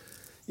this?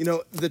 You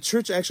know, the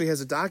church actually has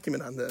a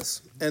document on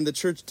this. And the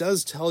church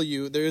does tell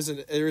you there is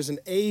an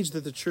age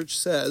that the church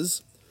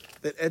says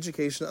that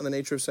education on the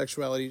nature of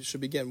sexuality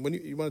should begin. When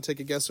you want to take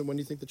a guess on when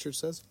you think the church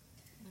says?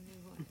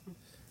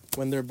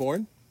 When they're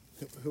born?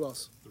 Who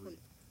else?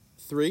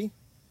 3?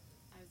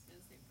 I was going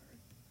to say birth.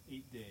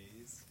 8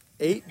 days.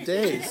 8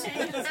 days.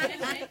 Significant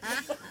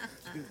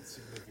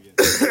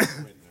point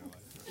in their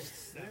life.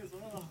 There as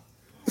well.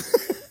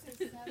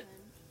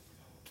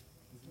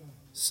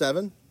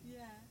 7?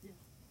 Yeah.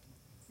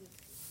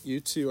 You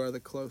two are the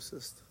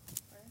closest.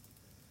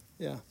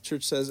 Yeah,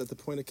 church says at the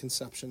point of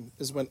conception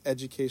is when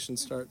education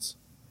starts.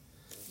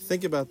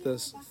 Think about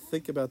this.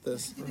 Think about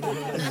this.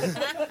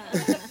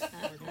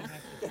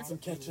 Some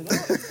catching up.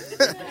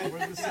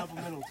 Where's the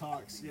supplemental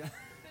talks? Yeah.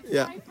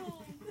 Yeah.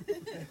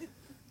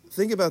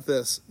 Think about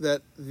this,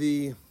 that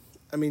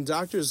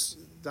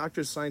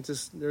doctors,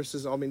 scientists,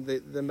 nurses,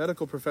 the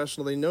medical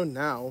professional, they know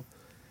now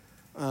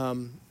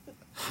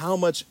how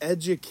much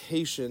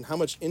education, how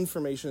much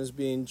information is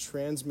being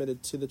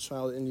transmitted to the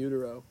child in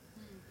utero,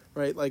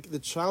 right? Like the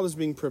child is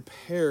being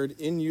prepared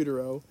in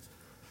utero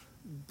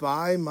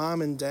by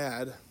mom and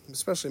dad,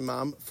 especially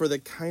mom, for the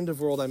kind of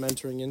world I'm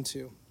entering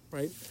into,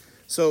 right?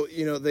 So,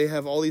 they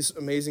have all these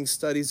amazing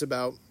studies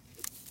about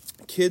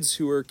kids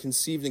who were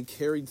conceived and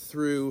carried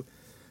through,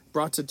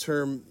 brought to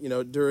term,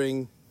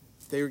 during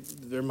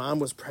their mom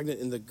was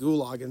pregnant in the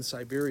gulag in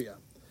Siberia.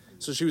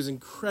 So she was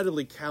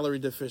incredibly calorie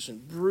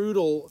deficient,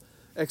 brutal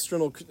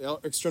external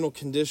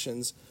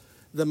conditions.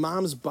 The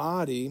mom's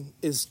body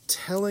is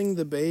telling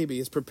the baby,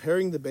 is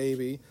preparing the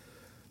baby,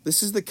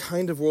 this is the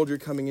kind of world you're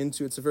coming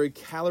into. It's a very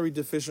calorie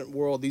deficient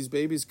world. These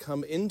babies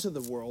come into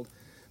the world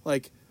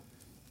like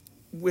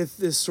with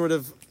this sort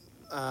of,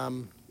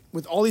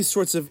 with all these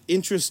sorts of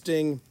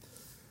interesting,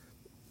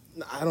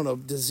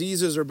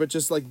 diseases but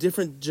just like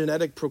different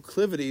genetic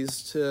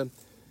proclivities to,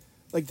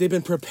 like they've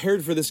been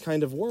prepared for this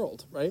kind of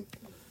world, right?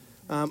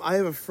 I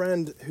have a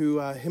friend who,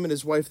 him and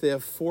his wife, they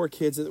have 4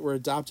 kids that were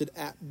adopted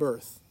at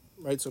birth,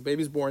 right? So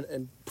baby's born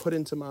and put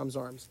into mom's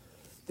arms.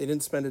 They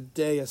didn't spend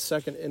a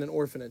second in an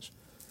orphanage.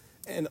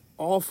 And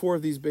all 4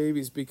 of these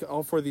kids,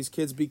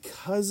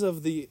 because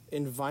of the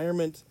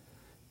environment,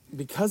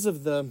 because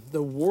of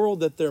the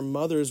world that their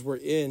mothers were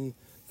in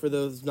for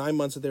those 9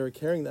 months that they were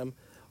carrying them,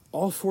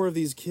 all 4 of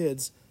these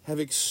kids have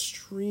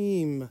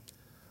extreme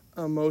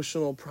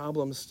emotional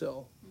problems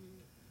still.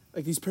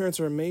 Like these parents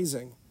are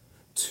amazing.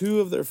 2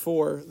 of their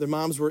 4, their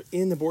moms were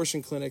in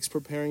abortion clinics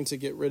preparing to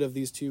get rid of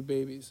these 2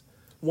 babies.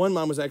 One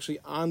mom was actually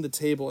on the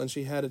table and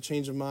she had a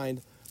change of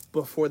mind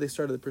before they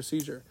started the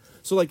procedure.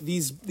 So like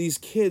these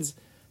kids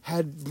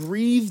had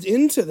breathed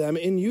into them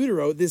in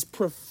utero this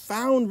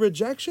profound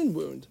rejection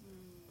wound.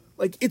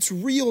 Like it's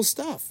real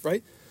stuff,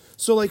 right?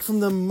 So like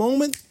from the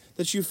moment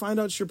that you find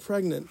out you're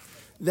pregnant,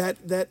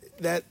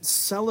 that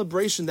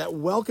celebration, that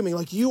welcoming,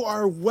 like you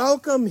are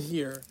welcome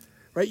here,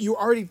 right? You're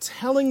already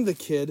telling the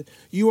kid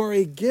you are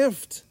a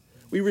gift.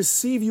 We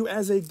receive you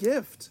as a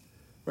gift,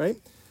 right?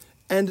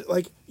 And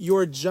like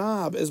your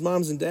job as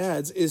moms and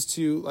dads is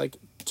to like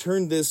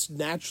turn this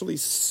naturally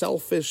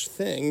selfish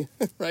thing,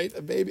 right?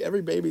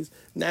 Every baby's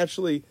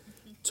naturally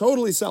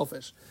totally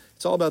selfish.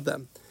 It's all about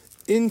them,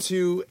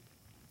 into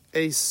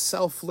a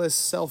selfless,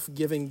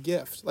 self-giving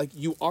gift. Like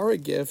you are a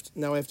gift.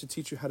 Now I have to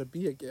teach you how to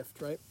be a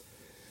gift, right?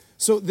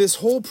 So this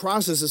whole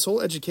process, this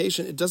whole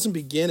education, it doesn't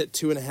begin at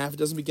 2.5. It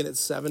doesn't begin at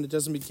 7. It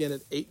doesn't begin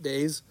at 8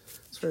 days.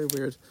 It's very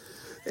weird.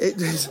 8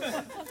 days. Is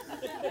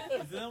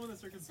that when the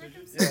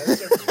circumcision? Yeah,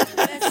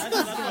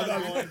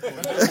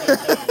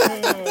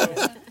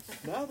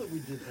 now that we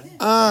did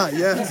that.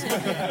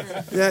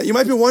 Yes. Yeah, you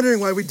might be wondering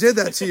why we did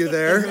that to you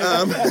there.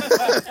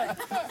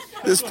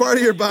 This part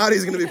of your body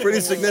is going to be pretty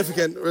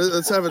significant.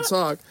 Let's have a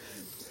talk.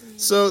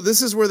 So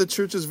this is where the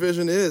church's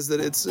vision is, that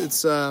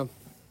it's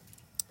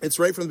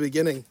right from the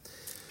beginning.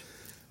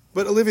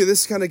 But Olivia,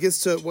 this kind of gets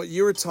to what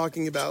you were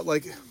talking about,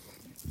 like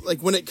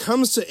when it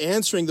comes to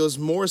answering those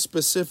more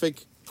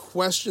specific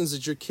questions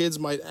that your kids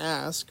might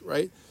ask,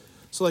 right?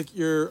 So like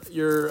you're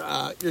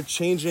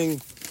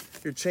changing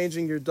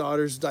your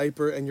daughter's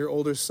diaper and your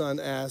older son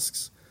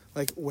asks,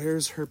 like,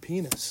 where's her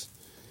penis?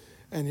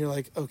 And you're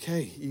like,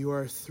 okay, you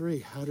are 3.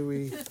 How do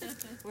we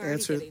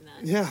answer? Getting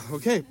that. Yeah,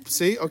 okay.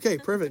 See? Okay,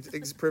 perfect.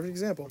 Perfect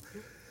example.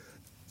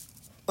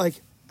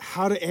 Like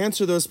how to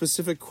answer those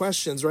specific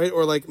questions, right?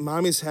 Or like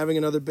mommy's having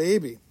another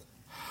baby.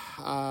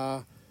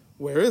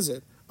 Where is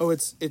it? Oh,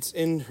 it's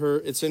in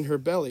her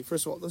belly.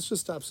 First of all, let's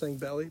just stop saying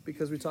belly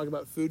because we talk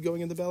about food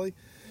going in the belly.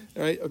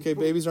 All right? Okay,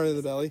 babies aren't in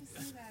the belly.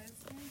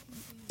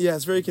 Yeah,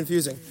 it's very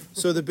confusing.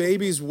 So the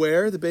baby's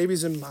where? The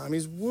baby's in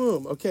mommy's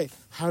womb. Okay,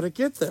 how to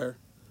get there?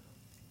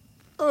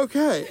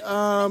 Okay,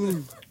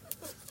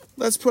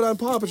 let's put on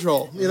Paw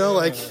Patrol.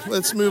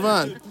 Let's move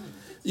on.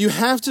 You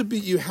have to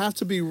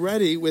be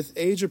ready with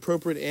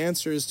age-appropriate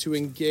answers to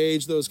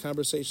engage those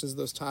conversations,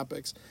 those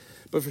topics.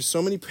 But for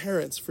so many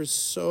parents,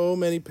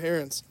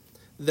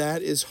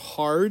 that is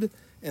hard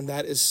and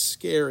that is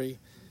scary.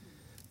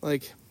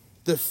 Like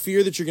the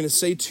fear that you're going to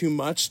say too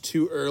much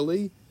too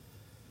early,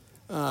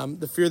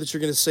 the fear that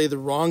you're going to say the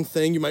wrong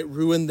thing, you might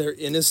ruin their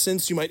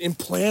innocence, you might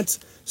implant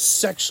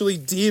sexually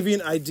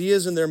deviant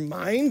ideas in their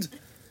mind,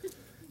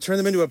 turn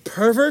them into a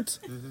pervert.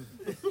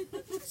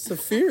 It's the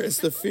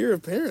fear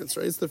of parents,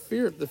 right? It's the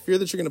fear that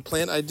you're going to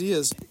plant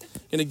ideas,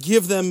 going to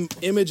give them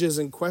images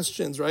and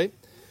questions, right?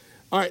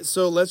 All right,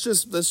 so let's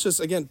just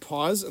again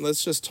pause and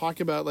let's just talk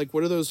about like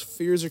what are those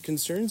fears or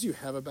concerns you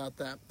have about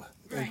that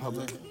in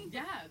public?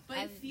 Yeah, but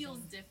it feels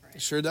different.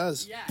 It sure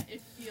does. Yeah,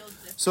 it feels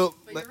different. So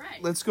but you're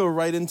right. Let's go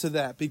right into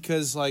that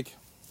because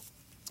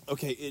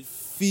it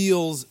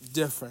feels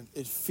different.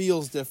 It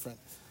feels different.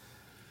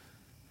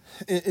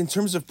 In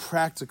terms of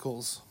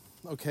practicals,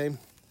 okay,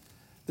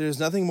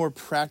 there's nothing more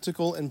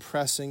practical and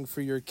pressing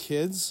for your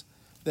kids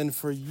than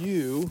for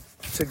you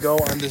to go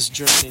on this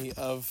journey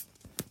of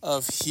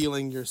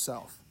healing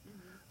yourself,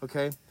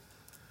 okay?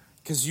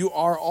 Because you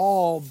are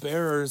all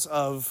bearers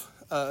of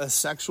a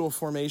sexual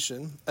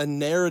formation, a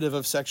narrative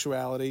of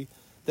sexuality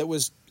that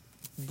was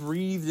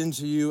breathed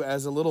into you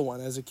as a little one,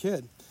 as a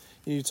kid.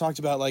 And you talked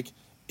about like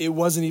it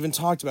wasn't even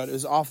talked about. It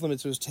was off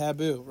limits. It was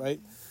taboo,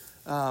 right?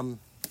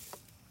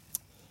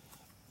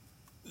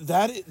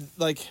 That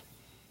like,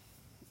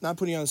 not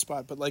putting you on the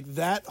spot, but like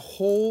that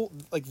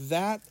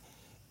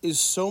is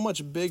so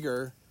much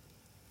bigger.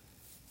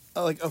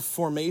 Like a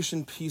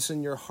formation piece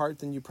in your heart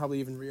than you probably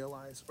even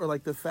realize, or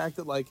like the fact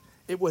that like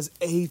it was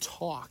a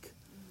talk,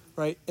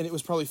 right? And it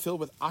was probably filled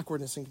with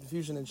awkwardness and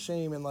confusion and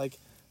shame and like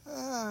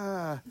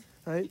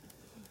right?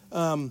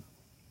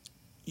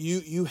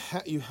 You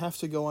have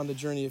to go on the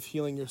journey of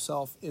healing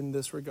yourself in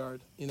this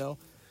regard,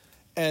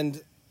 and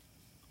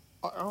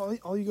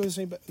all you go to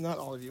St. Not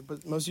all of you,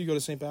 but most of you go to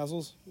St.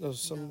 Basil's. No,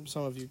 some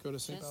of you go to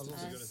St. Basil's.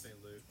 Us. Go to St.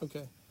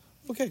 Luke.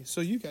 Okay,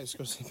 so you guys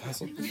go to St.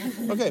 Basil's.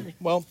 Okay,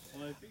 well.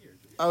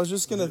 I was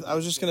just gonna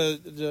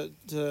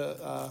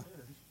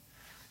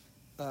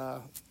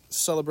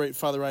celebrate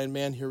Father Ryan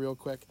Mann here real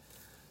quick.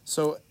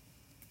 So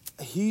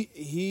he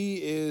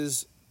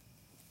is,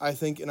 I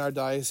think, in our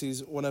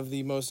diocese one of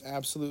the most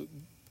absolute.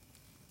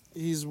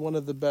 He's one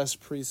of the best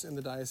priests in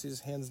the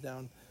diocese, hands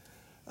down.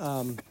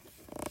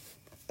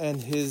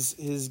 And his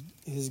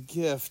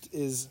gift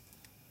is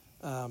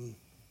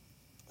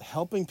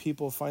helping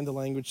people find the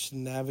language to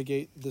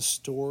navigate the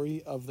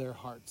story of their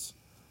hearts.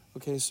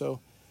 Okay, so.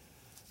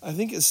 I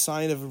think a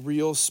sign of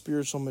real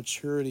spiritual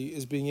maturity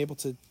is being able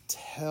to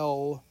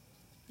tell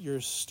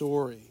your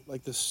story,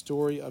 like the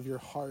story of your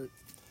heart,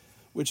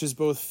 which is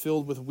both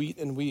filled with wheat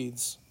and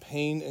weeds,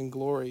 pain and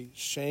glory,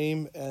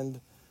 shame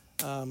and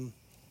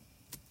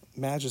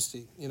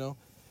majesty,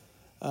 Do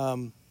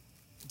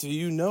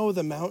you know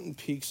the mountain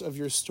peaks of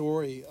your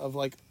story of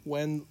like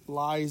when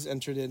lies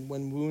entered in,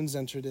 when wounds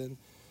entered in?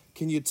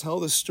 Can you tell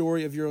the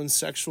story of your own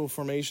sexual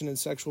formation and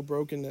sexual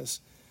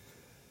brokenness?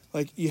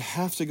 Like, you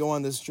have to go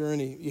on this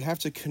journey. You have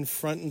to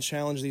confront and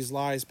challenge these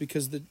lies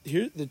because the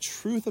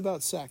truth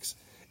about sex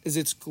is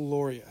it's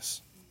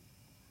glorious.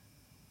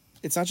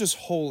 It's not just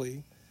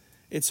holy.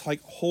 It's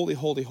like holy,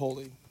 holy,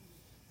 holy,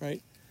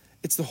 right?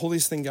 It's the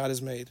holiest thing God has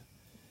made.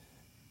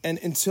 And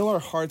until our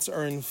hearts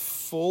are in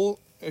full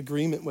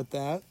agreement with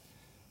that,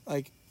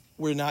 like,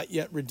 we're not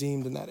yet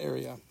redeemed in that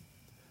area.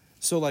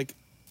 So, like,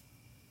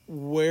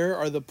 where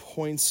are the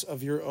points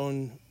of your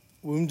own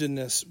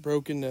woundedness,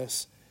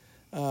 brokenness,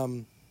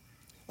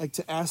 like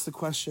to ask the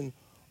question,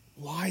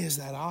 why is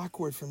that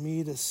awkward for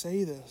me to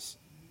say this?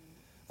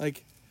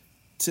 Like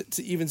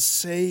to even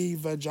say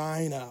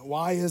vagina.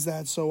 Why is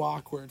that so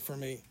awkward for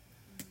me?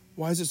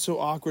 Why is it so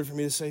awkward for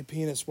me to say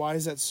penis? Why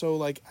is that so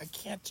like, I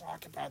can't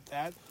talk about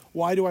that?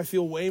 Why do I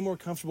feel way more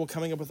comfortable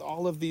coming up with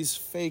all of these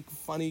fake,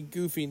 funny,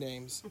 goofy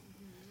names?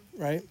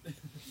 Right?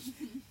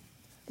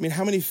 I mean,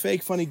 how many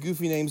fake, funny,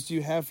 goofy names do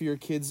you have for your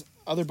kids'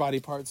 other body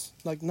parts?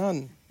 Like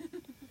none.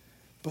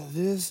 But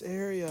this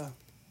area...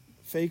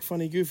 fake,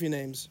 funny, goofy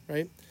names,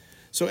 right?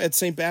 So at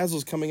St.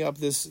 Basil's coming up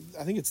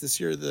I think it's this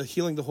year, the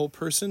Healing the Whole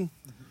Person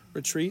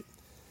retreat.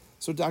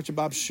 So Dr.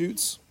 Bob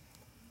Schutz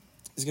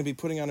is going to be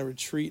putting on a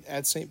retreat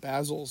at St.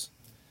 Basil's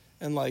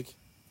and like,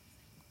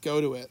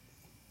 go to it.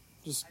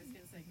 Just, I was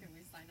going to say, can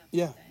we sign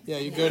up? yeah,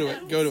 you go to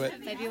it, go to it.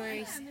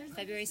 February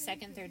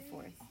 2nd, 3rd,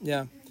 4th.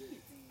 Yeah.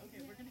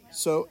 Okay, we're going to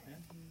go.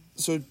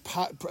 So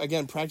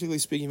again, practically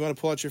speaking, if you want to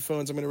pull out your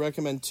phones, I'm going to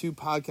recommend 2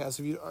 podcasts.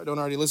 If you don't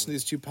already listen to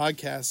these 2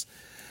 podcasts,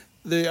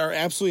 they are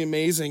absolutely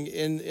amazing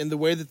in the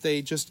way that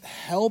they just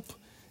help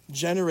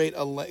generate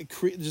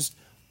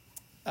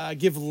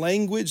give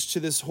language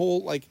to this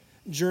whole like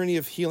journey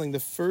of healing.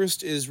 The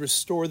first is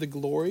Restore the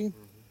Glory.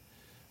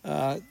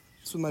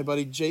 It's with my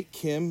buddy Jake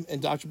Kim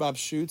and Dr. Bob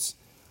Schutz.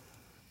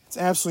 It's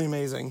absolutely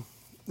amazing.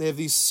 They have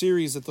these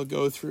series that they'll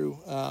go through.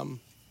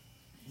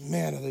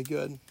 Man, are they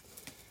good.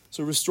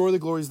 So Restore the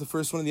Glory is the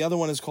first one, and the other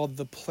one is called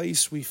The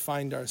Place We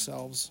Find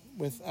Ourselves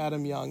with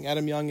Adam Young.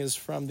 Adam Young is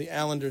from the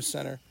Allender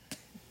Center.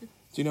 Do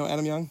you know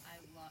Adam Young?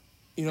 I love.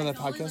 You know I that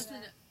can only podcast?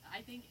 listen to-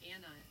 I think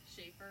Anna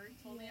Schaefer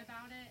told me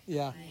about it.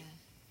 Yeah.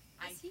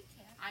 I Is he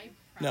Catholic? I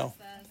No.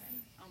 process.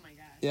 Oh my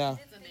gosh. Yeah.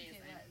 It's amazing.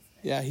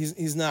 Yeah,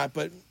 he's not,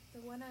 but The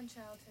one on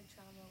childhood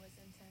trauma was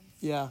intense.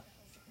 yeah.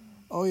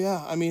 Oh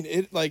yeah. I mean,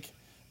 it like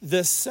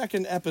the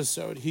second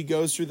episode, he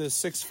goes through the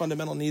 6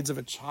 fundamental needs of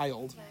a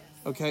child.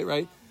 Okay,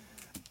 right?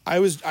 I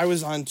was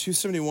on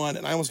 271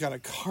 and I almost got a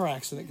car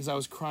accident because I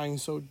was crying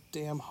so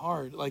damn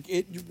hard. Like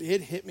it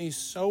hit me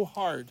so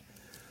hard.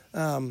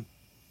 Oh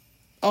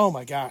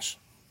my gosh,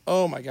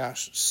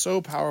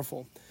 so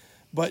powerful.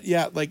 But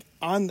yeah, like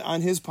on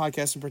his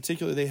podcast in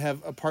particular, they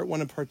have a part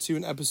 1 and part 2,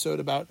 an episode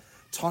about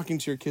talking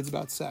to your kids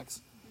about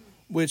sex,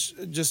 which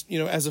just,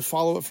 as a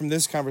follow-up from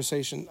this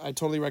conversation, I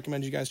totally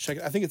recommend you guys check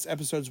it. I think it's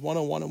episodes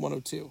 101 and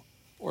 102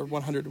 or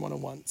 100 and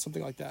 101,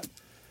 something like that.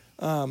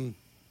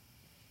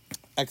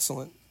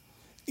 Excellent.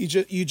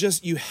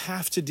 You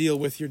have to deal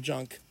with your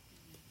junk.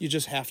 You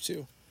just have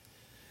to.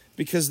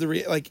 Because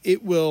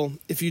it will,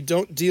 if you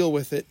don't deal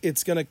with it,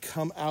 it's going to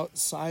come out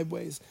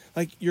sideways.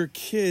 Like your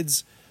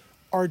kids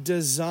are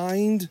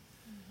designed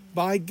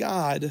by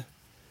God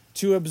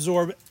to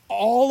absorb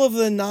all of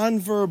the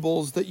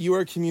nonverbals that you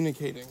are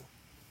communicating,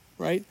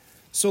 right?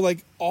 So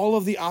like all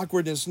of the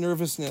awkwardness,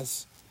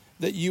 nervousness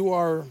that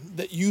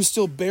you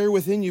still bear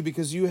within you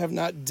because you have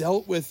not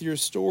dealt with your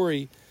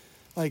story.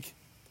 Like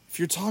if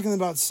you're talking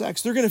about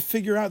sex, they're going to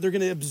figure out, they're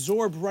going to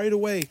absorb right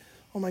away.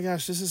 Oh my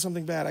gosh, this is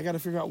something bad. I got to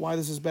figure out why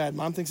this is bad.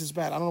 Mom thinks it's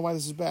bad. I don't know why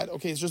this is bad.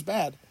 Okay, it's just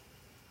bad.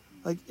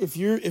 Like if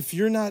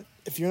you're not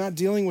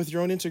dealing with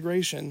your own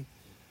integration,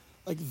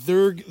 like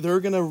they're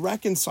going to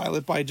reconcile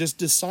it by just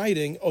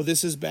deciding, oh,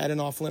 this is bad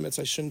and off limits.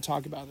 I shouldn't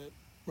talk about it,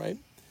 right?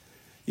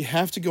 You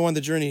have to go on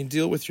the journey and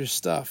deal with your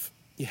stuff.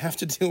 You have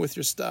to deal with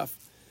your stuff.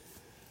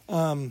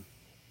 Another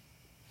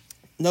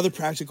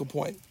practical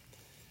point.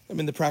 I'm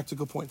in the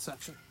practical point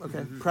section.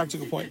 Okay,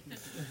 practical point.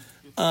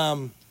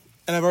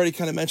 And I've already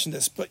kind of mentioned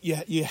this, but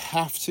you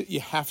have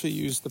to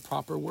use the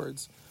proper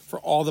words for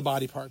all the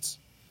body parts,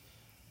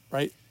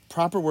 right?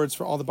 Proper words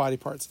for all the body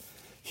parts.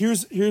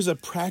 Here's a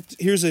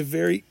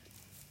very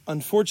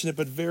unfortunate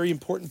but very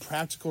important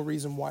practical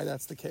reason why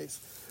that's the case.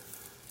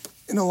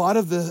 In a lot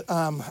of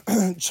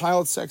the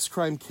child sex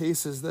crime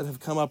cases that have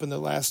come up in the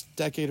last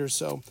decade or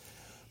so,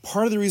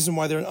 part of the reason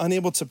why they're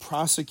unable to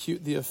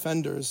prosecute the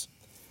offenders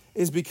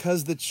is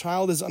because the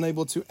child is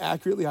unable to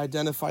accurately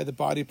identify the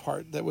body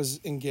part that was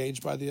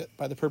engaged by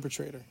the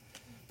perpetrator.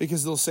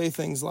 Because they'll say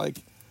things like,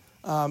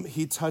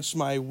 he touched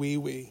my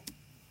wee-wee.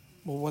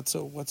 Well, what's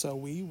a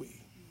wee-wee?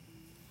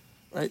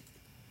 Right?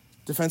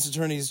 Defense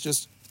attorneys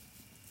just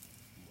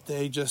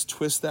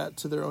twist that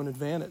to their own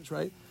advantage,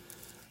 right?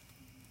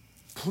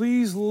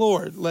 Please,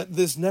 Lord, let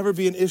this never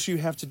be an issue you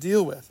have to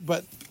deal with.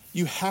 But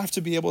your kids have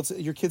to be able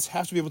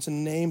to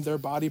name their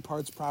body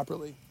parts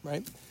properly,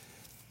 right?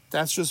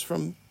 That's just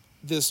from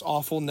this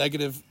awful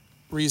negative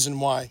reason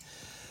why.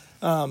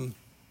 But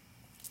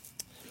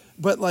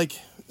like,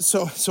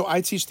 so I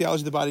teach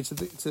theology of the body to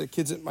the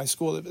kids at my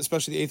school,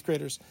 especially the 8th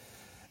graders.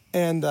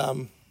 And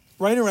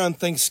right around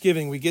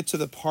Thanksgiving, we get to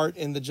the part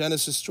in the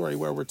Genesis story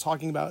where we're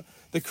talking about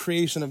the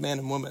creation of man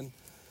and woman.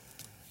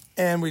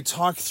 And we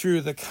talk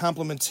through the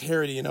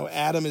complementarity.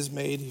 Adam is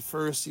made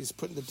first. He's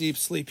put in the deep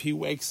sleep. He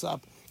wakes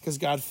up because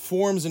God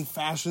forms and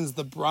fashions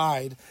the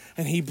bride.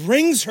 And he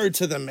brings her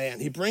to the man.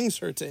 He brings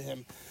her to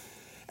him.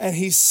 And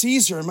he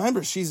sees her.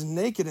 Remember, she's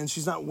naked and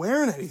she's not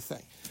wearing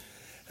anything.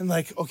 And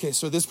like, okay,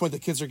 so at this point, the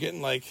kids are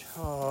getting like,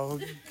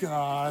 oh,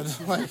 God.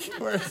 Like,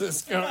 where is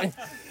this going?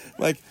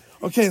 Like,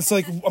 okay, it's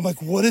like, I'm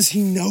like, what does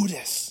he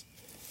notice?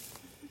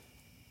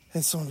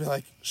 And someone will be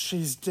like,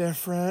 she's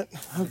different.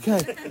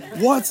 Okay,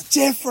 what's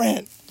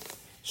different?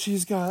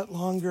 She's got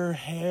longer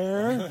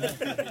hair.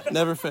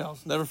 Never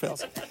fails.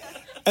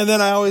 And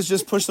then I always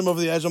just push them over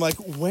the edge. I'm like,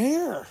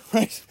 where?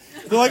 Right?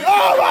 They're like,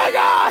 oh my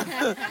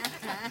God.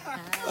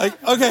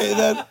 Like,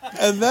 okay,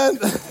 and then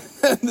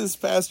this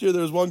past year,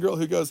 there was one girl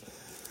who goes,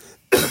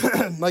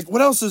 like,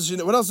 what else does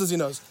he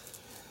know?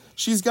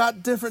 She's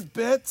got different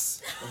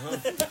bits.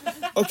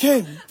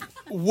 Okay,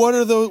 what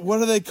are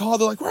they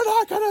called? They're like, we're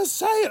not gonna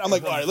say it. I'm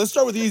like, all right, let's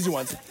start with the easy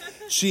ones.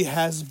 She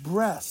has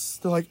breasts.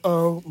 They're like,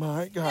 oh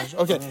my gosh.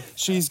 Okay,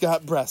 she's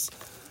got breasts.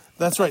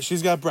 That's right,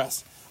 she's got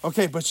breasts.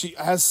 Okay, but she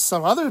has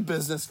some other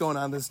business going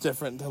on that's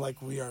different. They're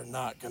like, we are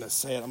not gonna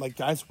say it. I'm like,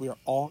 guys, we are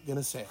all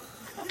gonna say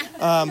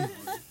it.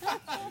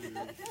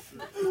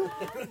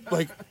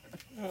 Like,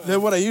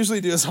 then what I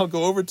usually do is I'll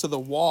go over to the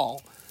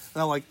wall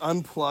and I'll like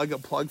unplug a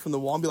plug from the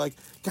wall and be like,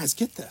 guys,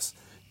 get this.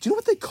 Do you know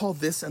what they call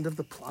this end of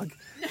the plug?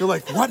 They're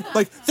like, what?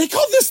 Like, they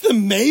call this the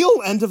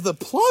male end of the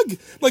plug?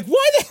 Like,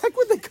 why the heck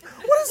would they?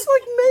 What is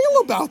like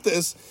male about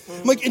this?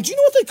 I'm like, and do you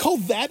know what they call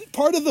that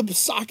part of the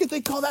socket?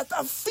 They call that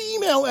the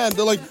female end.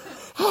 They're like,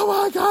 oh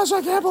my gosh,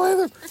 I can't believe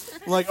this.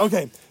 I'm like,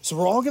 okay, so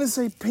we're all going to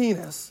say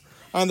penis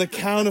on the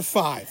count of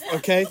 5,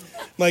 okay?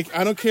 Like,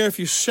 I don't care if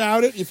you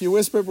shout it, if you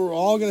whisper it, but we're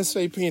all going to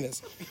say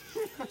penis.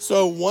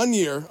 So one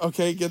year,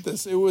 okay, get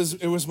this. It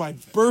was my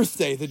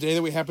birthday, the day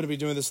that we happened to be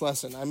doing this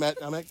lesson. I'm at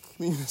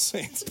Communion of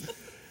Saints.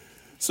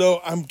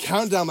 So I'm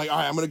counting down, like, all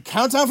right, I'm going to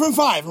count down from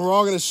 5, and we're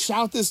all going to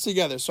shout this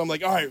together. So I'm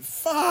like, all right,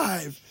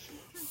 5,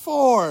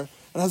 4.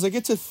 And as I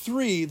get to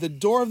 3, the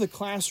door of the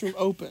classroom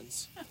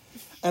opens.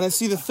 And I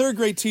see the 3rd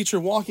grade teacher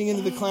walking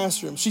into the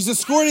classroom. She's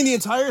escorting the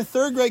entire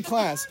 3rd grade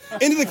class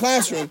into the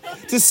classroom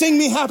to sing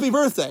me happy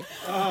birthday.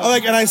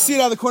 And I see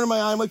it out of the corner of my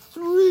eye. I'm like,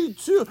 3,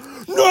 2,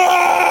 no!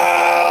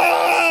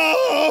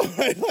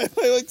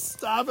 I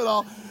stop it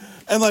all.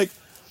 And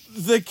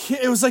the kid,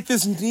 it was like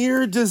this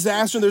near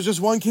disaster. There's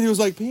just one kid who was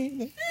like,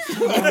 penis.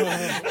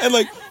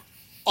 And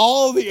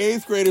all the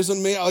 8th graders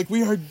and me,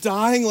 we are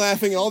dying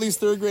laughing. And all these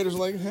 3rd graders are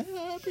like,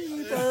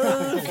 happy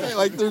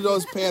birthday. There's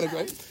always panic,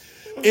 right?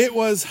 It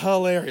was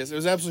hilarious. It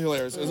was absolutely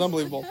hilarious. It was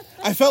unbelievable.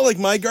 I felt like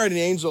my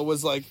guardian angel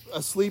was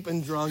asleep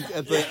and drunk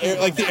at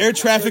the air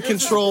traffic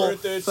control.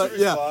 It's like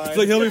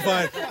he'll be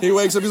fine. He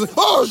wakes up. He's like,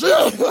 oh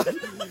shit!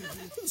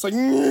 It's like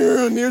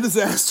near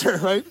disaster,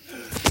 right?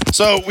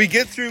 So we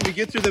get through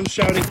them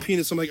shouting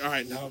penis. I'm like, all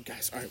right, no,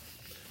 guys, all right,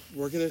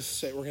 we're gonna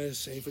say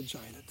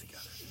vagina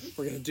together.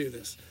 We're gonna do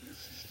this.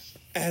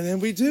 And then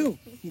we do.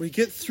 We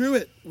get through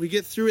it.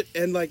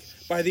 And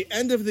by the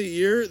end of the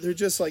year, they're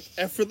just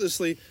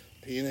effortlessly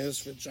penis,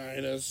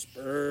 vagina,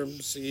 sperm,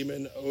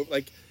 semen.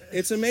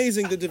 It's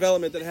amazing the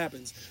development that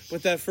happens.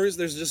 But there's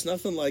just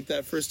nothing like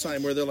that first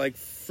time where they're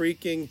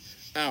freaking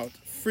out.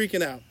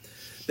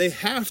 They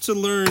have to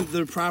learn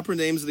the proper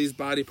names of these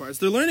body parts.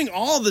 They're learning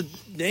all the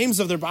names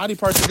of their body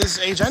parts at this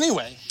age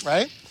anyway,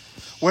 right?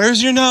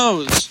 Where's your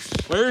nose?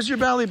 Where's your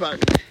belly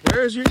button?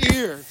 Where's your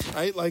ear?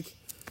 Right?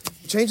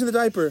 Changing the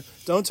diaper.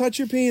 Don't touch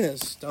your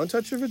penis. Don't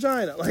touch your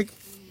vagina.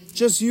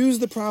 Just use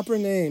the proper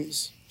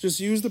names.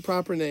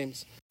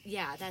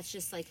 Yeah, that's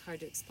just hard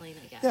to explain,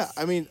 I guess. Yeah,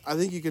 I mean, I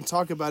think you can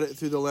talk about it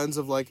through the lens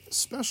of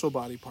special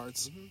body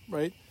parts,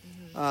 right?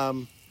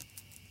 Mm-hmm.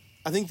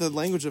 I think the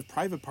language of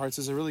private parts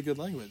is a really good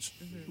language,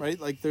 right?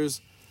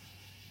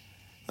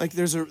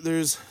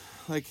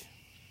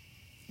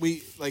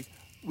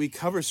 We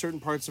cover certain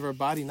parts of our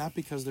body not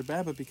because they're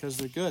bad, but because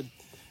they're good.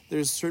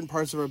 There's certain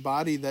parts of our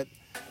body that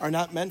are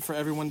not meant for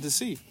everyone to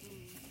see,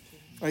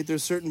 right?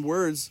 There's certain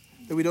words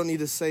that we don't need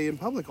to say in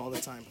public all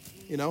the time.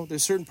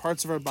 There's certain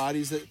parts of our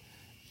bodies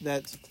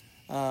that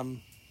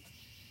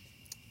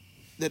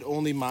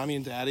only mommy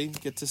and daddy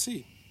get to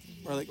see,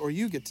 or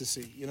you get to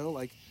see.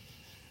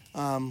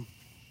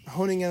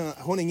 Honing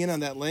in on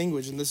that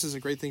language, and this is a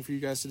great thing for you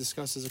guys to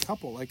discuss as a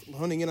couple.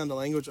 Honing in on the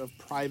language of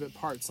private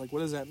parts. What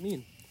does that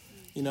mean?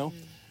 Does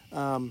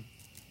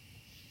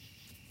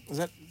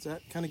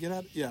that kind of get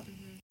at it? Yeah.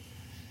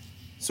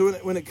 So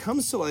when it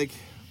comes to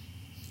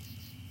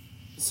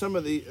some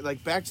of the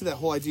back to that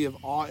whole idea of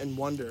awe and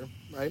wonder,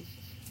 right?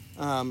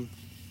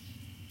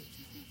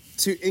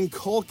 To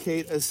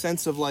inculcate a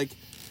sense of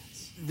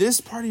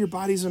this part of your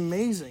body is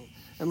amazing,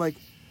 and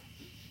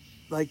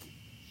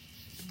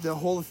the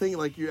whole thing,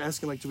 you're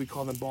asking, do we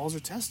call them balls or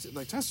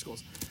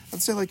testicles?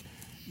 I'd say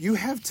you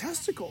have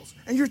testicles,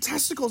 and your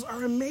testicles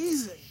are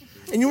amazing.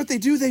 And you know what they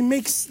do?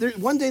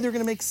 One day they're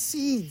going to make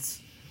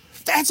seeds.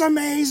 That's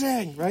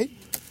amazing, right?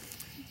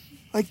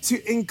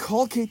 To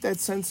inculcate that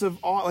sense of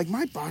awe,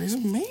 my body's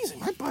amazing.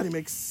 My body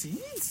makes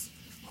seeds.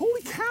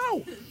 Holy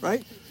cow,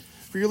 right?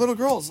 For your little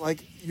girls,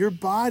 your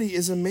body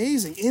is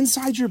amazing.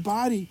 Inside your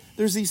body,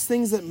 there's these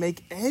things that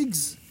make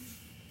eggs.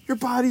 Your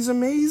body's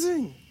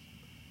amazing.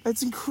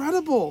 That's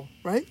incredible,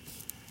 right?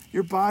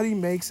 Your body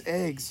makes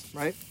eggs,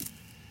 right?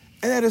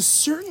 And at a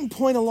certain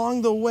point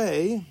along the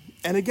way,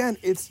 and again,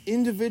 it's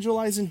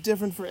individualized and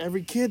different for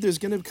every kid, there's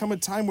going to come a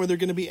time where they're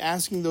going to be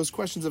asking those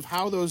questions of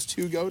how those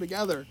two go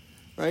together,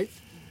 right?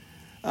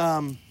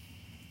 I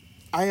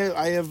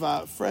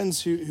have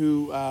friends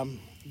who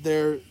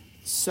their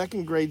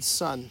 2nd grade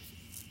son,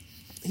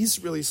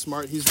 he's really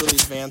smart, he's really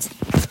advanced,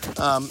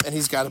 and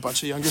he's got a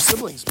bunch of younger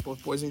siblings,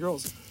 both boys and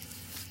girls.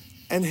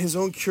 And his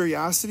own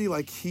curiosity,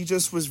 he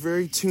just was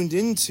very tuned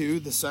into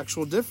the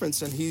sexual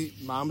difference. And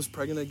mom's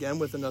pregnant again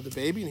with another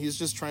baby, and he's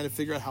just trying to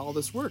figure out how all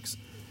this works.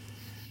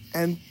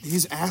 And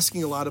he's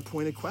asking a lot of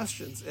pointed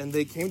questions. And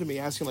they came to me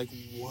asking,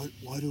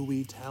 what do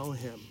we tell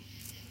him?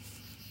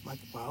 I'm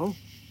well,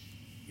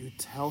 you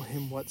tell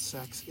him what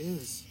sex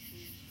is.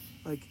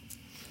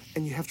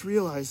 And you have to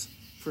realize,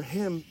 for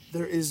him,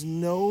 there is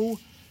no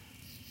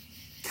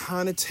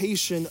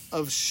connotation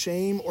of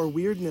shame or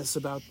weirdness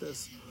about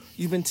this.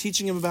 You've been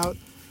teaching him about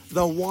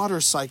the water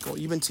cycle.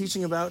 You've been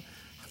teaching about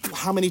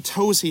how many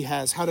toes he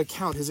has, how to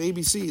count his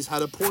ABCs, how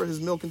to pour his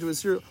milk into his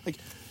cereal.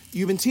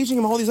 You've been teaching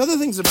him all these other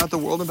things about the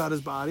world, about his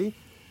body.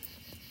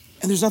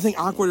 And there's nothing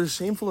awkward or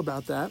shameful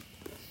about that.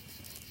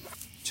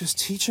 Just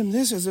teach him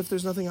this as if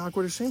there's nothing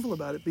awkward or shameful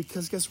about it.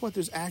 Because guess what?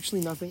 There's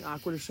actually nothing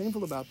awkward or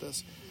shameful about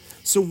this.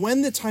 So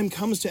when the time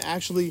comes to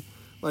actually,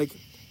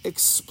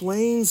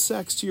 explain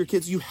sex to your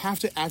kids, you have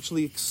to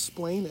actually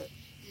explain it.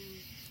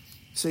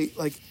 Say,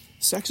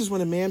 sex is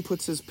when a man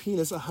puts his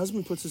penis, a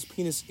husband puts his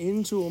penis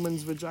into a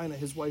woman's vagina,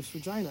 his wife's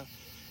vagina.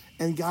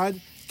 And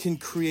God can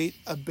create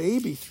a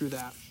baby through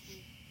that.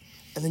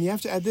 And then you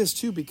have to add this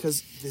too,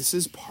 because this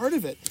is part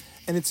of it.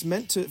 And it's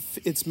meant to,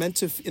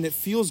 and it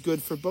feels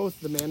good for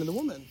both the man and the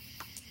woman.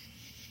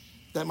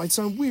 That might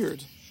sound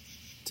weird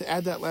to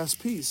add that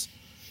last piece.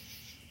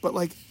 But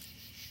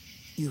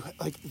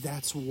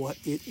that's what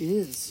it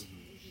is,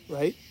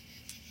 right?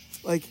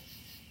 Like,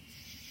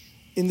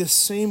 in the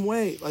same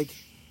way,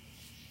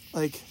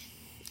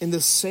 in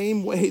the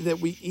same way that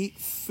we eat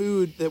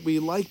food that we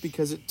like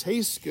because it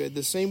tastes good,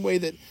 the same way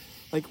that,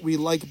 we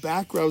like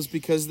back rubs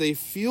because they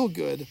feel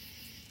good,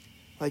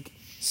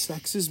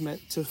 sex is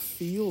meant to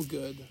feel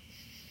good.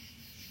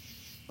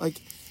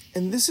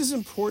 And this is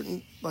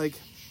important,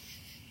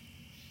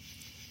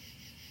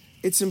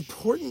 it's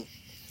important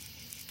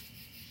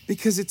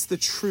because it's the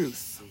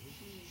truth.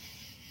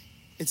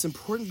 It's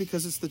important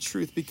because it's the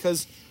truth,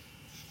 because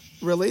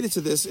related to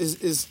this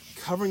is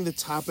covering the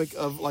topic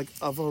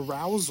of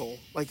arousal.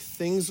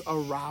 Things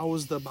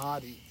arouse the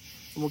body.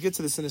 And we'll get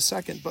to this in a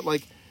second, but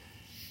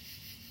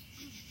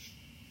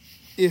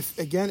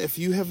if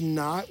you have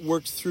not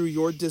worked through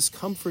your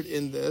discomfort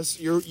in this,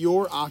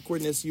 your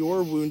awkwardness,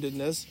 your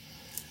woundedness,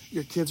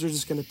 your kids are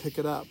just going to pick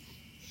it up,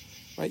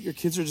 right? Your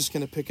kids are just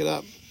going to pick it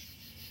up.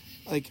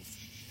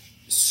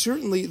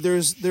 Certainly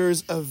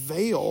there's a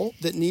veil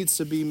that needs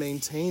to be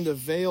maintained, a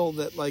veil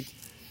that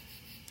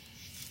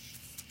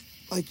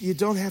you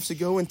don't have to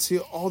go into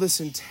all this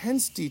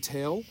intense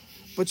detail,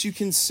 but you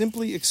can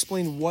simply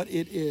explain what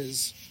it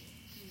is.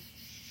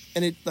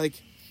 And it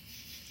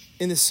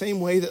in the same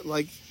way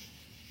that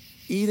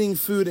eating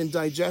food and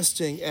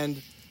digesting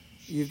and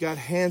you've got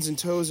hands and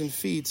toes and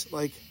feet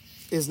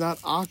is not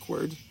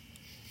awkward,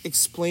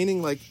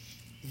 explaining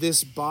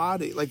this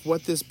body,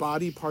 what this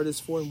body part is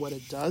for and what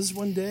it does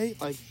one day,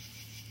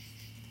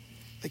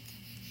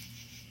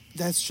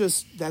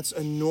 that's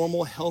a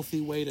normal,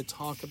 healthy way to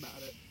talk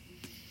about it.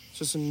 It's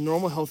just a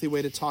normal, healthy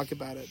way to talk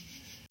about it.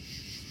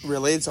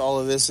 Related to all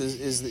of this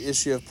is the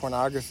issue of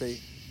pornography.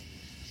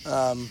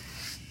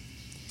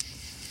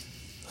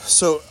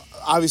 So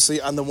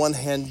obviously, on the one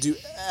hand, do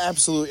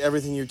absolutely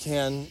everything you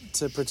can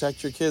to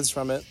protect your kids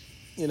from it,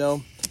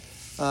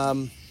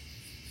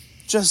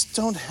 just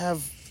don't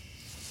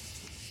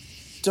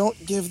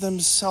give them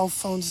cell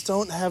phones,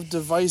 don't have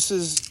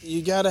devices.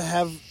 You got to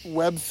have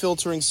web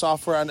filtering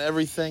software on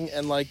everything.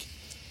 And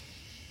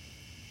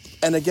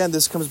again,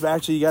 this comes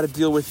back to you got to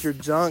deal with your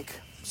junk.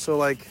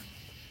 So and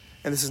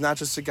this is not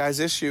just a guy's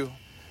issue.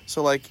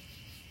 So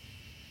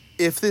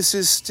if this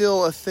is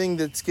still a thing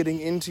that's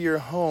getting into your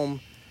home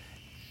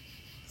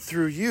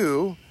through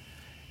you,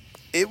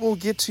 it will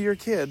get to your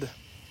kid.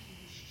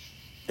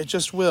 It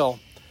just will.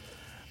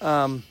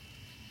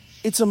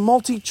 It's a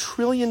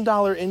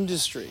multi-trillion-dollar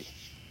industry,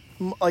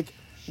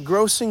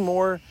 grossing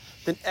more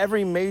than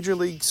every Major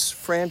League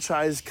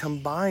franchise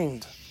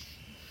combined.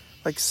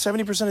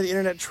 70% of the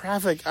internet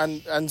traffic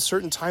on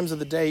certain times of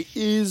the day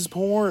is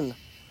porn.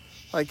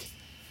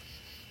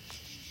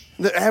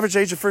 The average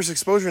age of first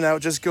exposure now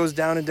just goes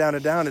down and down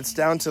and down. It's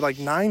down to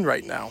 9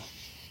 right now.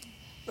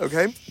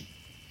 Okay?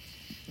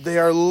 They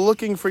are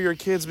looking for your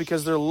kids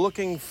because they're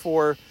looking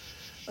for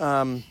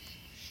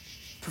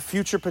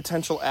future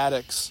potential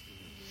addicts.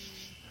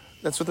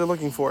 That's what they're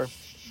looking for.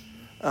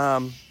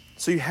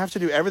 So you have to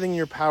do everything in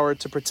your power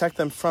to protect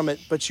them from it,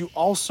 but you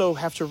also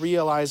have to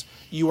realize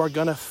you are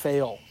going to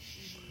fail.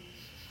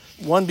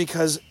 One,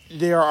 because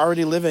they are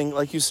already living,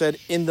 like you said,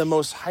 in the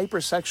most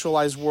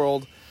hypersexualized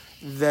world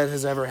that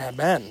has ever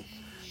been.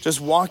 Just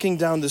walking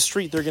down the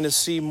street, they're going to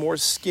see more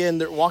skin.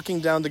 They're walking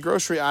down the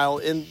grocery aisle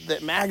in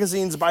the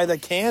magazines by the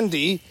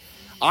candy,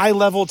 eye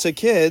level to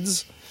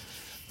kids.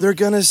 They're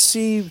going to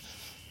see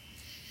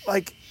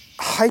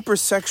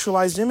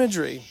hypersexualized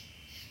imagery.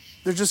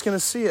 They're just going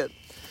to see it.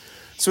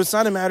 So it's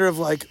not a matter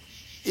of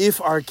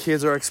if our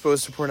kids are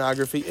exposed to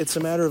pornography. It's a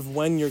matter of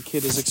when your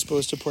kid is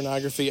exposed to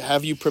pornography.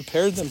 Have you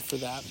prepared them for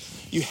that?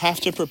 You have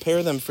to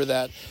prepare them for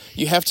that.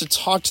 You have to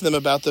talk to them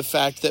about the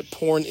fact that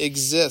porn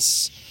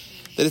exists,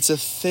 that it's a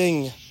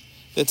thing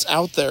that's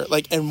out there.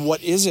 And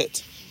what is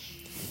it?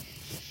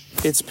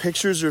 It's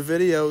pictures or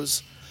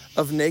videos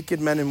of naked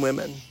men and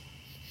women.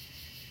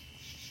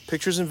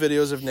 Pictures and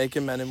videos of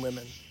naked men and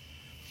women.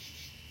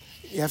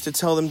 You have to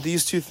tell them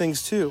these two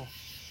things too.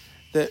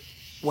 That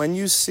when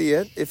you see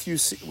it, if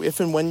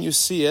and when you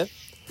see it,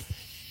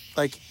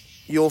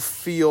 you'll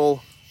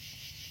feel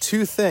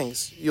two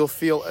things. You'll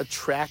feel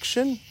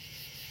attraction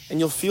and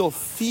you'll feel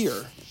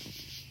fear.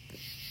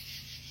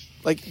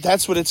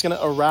 That's what it's going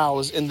to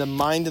arouse in the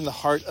mind and the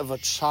heart of a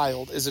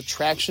child, is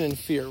attraction and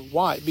fear.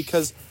 Why?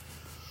 Because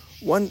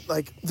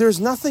there's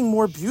nothing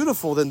more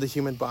beautiful than the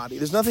human body.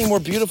 There's nothing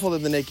more beautiful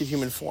than the naked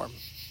human form.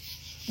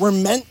 We're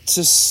meant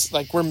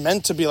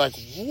to be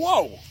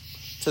whoa,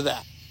 to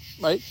that,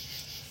 right?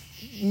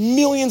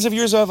 Millions of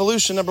years of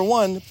evolution, number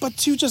one, but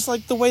two, just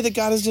the way that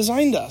God has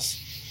designed us,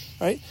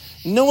 right?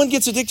 No one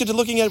gets addicted to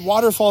looking at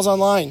waterfalls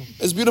online,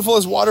 as beautiful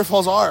as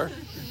waterfalls are,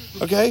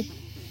 okay?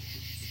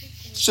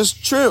 It's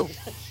just true.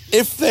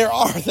 If there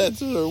are,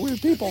 that's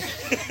weird people.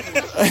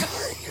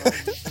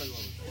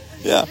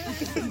 Yeah,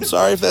 I'm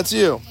sorry if that's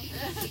you.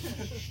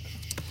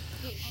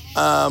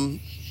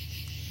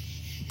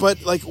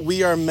 But like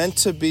we are meant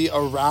to be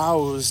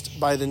aroused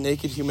by the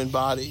naked human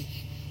body.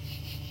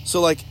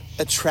 So like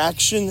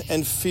attraction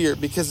and fear,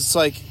 because it's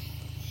like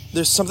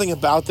there's something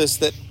about this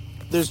that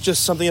there's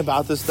just something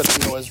about this that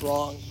I know is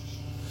wrong.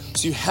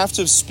 So you have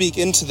to speak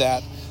into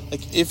that.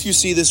 Like if you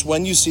see this,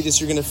 when you see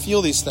this, you're going to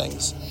feel these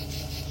things.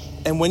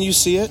 And when you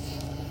see it,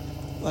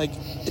 like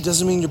it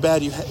doesn't mean you're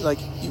bad.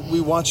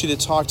 We want you to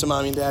talk to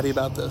mommy and daddy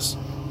about this,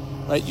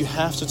 right? You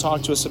have to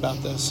talk to us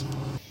about this.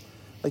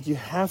 Like you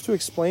have to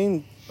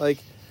explain, like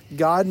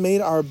God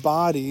made our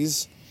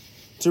bodies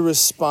to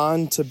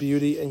respond to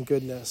beauty and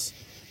goodness.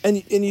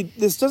 And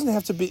this doesn't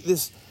have to be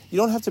this. You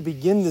don't have to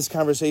begin this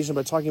conversation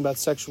by talking about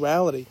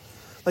sexuality.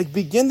 Like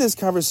begin this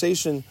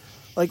conversation,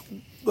 like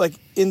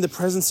in the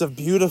presence of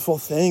beautiful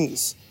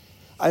things.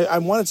 I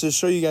wanted to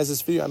show you guys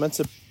this video. I meant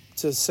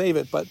to save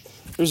it, but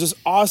there's this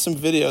awesome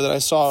video that I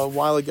saw a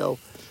while ago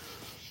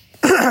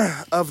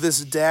of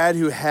this dad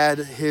who had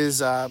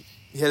his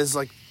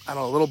like, I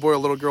don't know, little boy or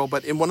little girl,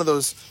 but in one of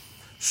those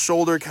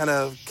shoulder kind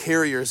of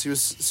carriers. He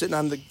was sitting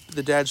on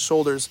the dad's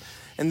shoulders,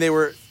 and they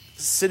were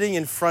standing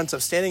in front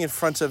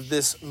of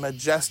this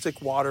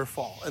majestic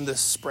waterfall, and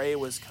this spray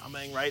was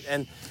coming, right?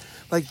 And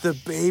like the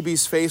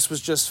baby's face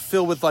was just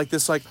filled with like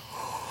this, like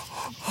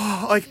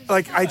I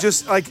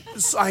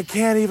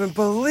can't even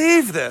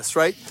believe this,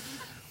 right?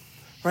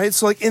 Right?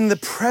 So like in the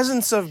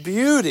presence of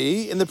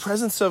beauty, in the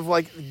presence of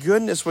like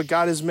goodness, what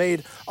God has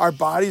made, our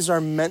bodies are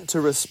meant to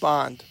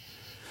respond.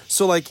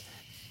 So like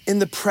in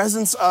the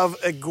presence of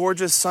a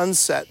gorgeous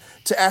sunset,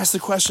 to ask the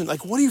question,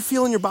 like, what do you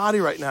feel in your body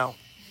right now?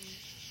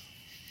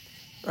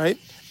 Right?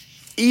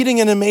 Eating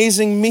an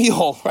amazing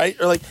meal, right?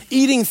 Or like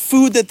eating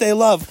food that they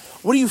love.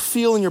 What do you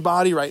feel in your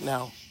body right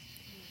now?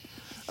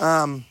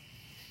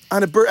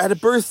 At a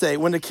birthday,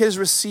 when the kids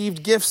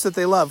received gifts that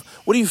they love,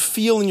 what do you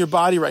feel in your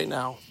body right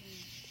now?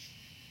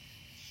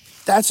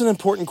 That's an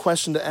important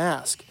question to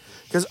ask,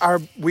 because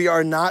we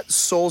are not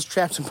souls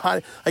trapped in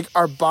body. Like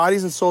our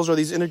bodies and souls are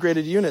these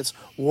integrated units.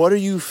 What do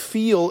you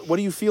feel? What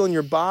do you feel in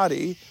your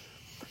body?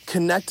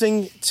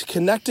 Connecting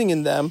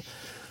in them,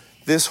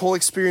 this whole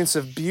experience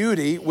of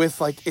beauty with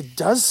like, it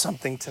does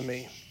something to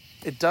me.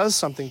 It does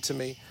something to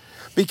me.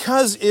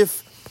 Because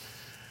if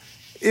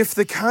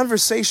the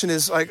conversation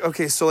is like,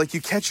 okay, so like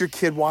you catch your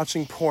kid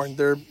watching porn,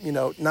 they're,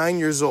 9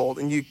 years old,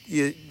 and you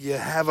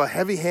have a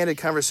heavy-handed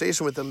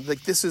conversation with them,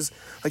 this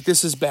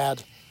is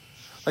bad.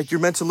 Like you're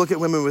meant to look at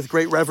women with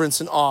great reverence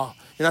and awe.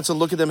 You're not to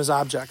look at them as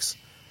objects.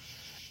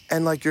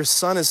 And like your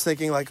son is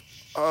thinking like,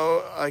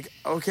 oh, like,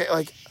 okay,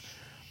 like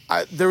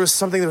there was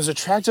something that was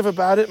attractive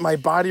about it. My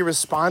body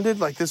responded,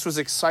 like this was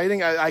exciting.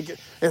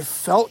 It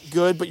felt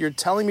good, but you're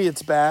telling me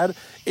it's bad.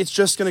 It's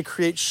just going to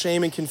create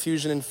shame and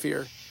confusion and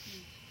fear.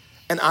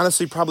 And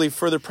honestly, probably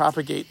further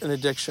propagate an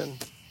addiction.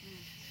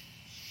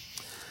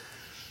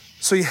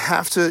 So you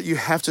have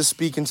to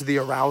speak into the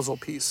arousal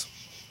piece,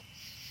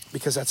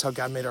 because that's how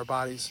God made our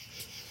bodies.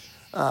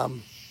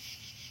 And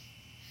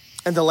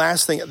the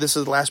last thing, this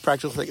is the last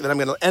practical thing, that I'm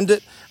going to end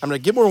it. I'm going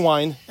to get more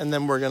wine, and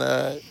then we're going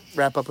to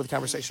wrap up with the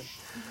conversation.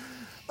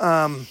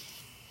 I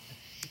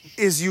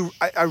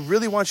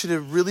really want you to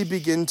really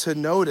begin to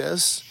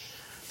notice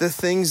the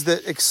things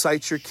that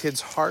excite your kids'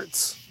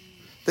 hearts,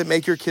 that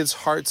make your kids'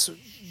 hearts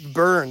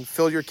burn,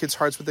 fill your kids'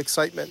 hearts with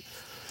excitement.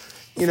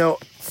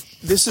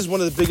 This is one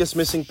of the biggest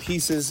missing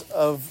pieces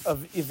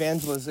of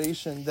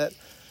evangelization, that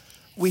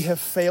we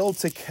have failed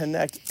to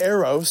connect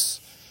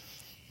eros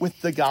with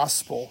the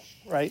gospel,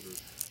 right?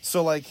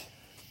 So like,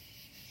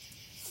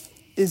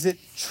 is it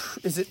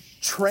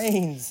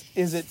trains?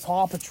 Is it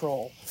Paw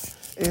Patrol?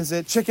 Is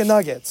it chicken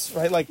nuggets,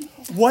 right? Like,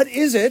 what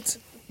is it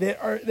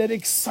that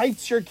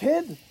excites your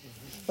kid?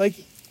 Like,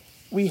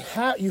 you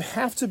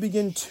have to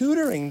begin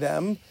tutoring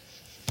them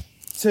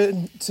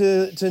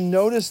to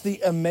notice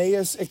the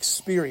Emmaus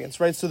experience,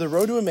 right? So the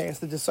road to Emmaus,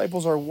 the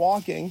disciples are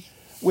walking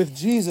with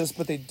Jesus,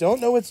 but they don't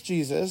know it's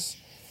Jesus,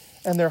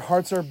 and their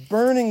hearts are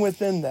burning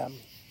within them,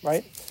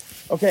 right?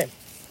 Okay.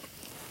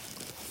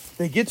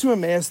 They get to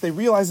Emmaus, they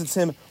realize it's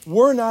him.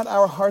 Were not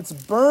our hearts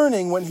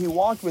burning when he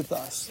walked with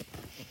us?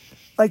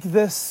 Like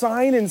the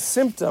sign and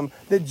symptom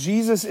that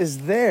Jesus is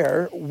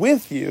there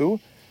with you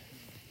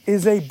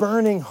is a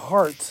burning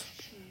heart,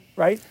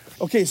 right?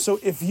 Okay, so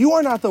if you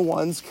are not the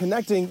ones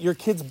connecting your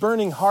kids'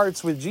 burning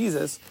hearts with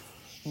Jesus,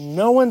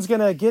 no one's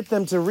going to get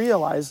them to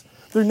realize,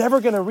 they're never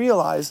going to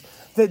realize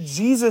that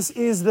Jesus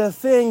is the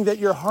thing that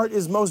your heart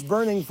is most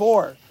burning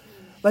for.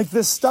 Like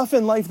the stuff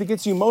in life that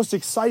gets you most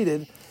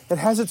excited, that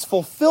has its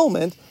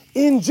fulfillment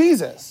in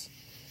Jesus.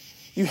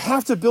 You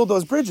have to build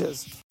those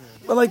bridges.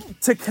 But like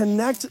to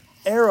connect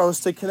eros,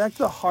 to connect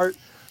the heart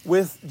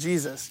with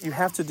Jesus, you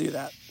have to do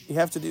that. You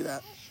have to do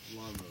that.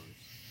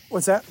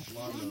 What's that?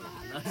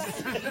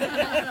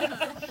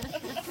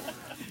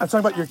 I'm talking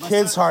about your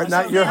kid's heart,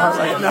 not your heart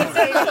right now.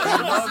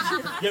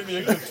 Get me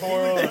a good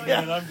Toro,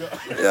 and I'm going.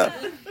 Yeah.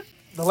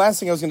 The last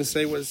thing I was going to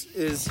say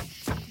is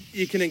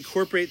you can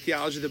incorporate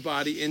theology of the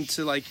body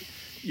into like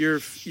your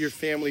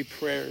family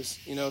prayers.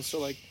 So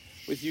like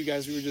with you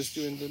guys, we were just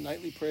doing the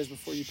nightly prayers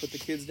before you put the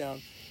kids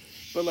down,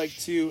 but like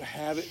to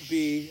have it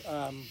be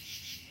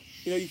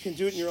you can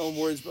do it in your own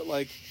words, but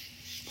like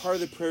part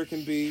of the prayer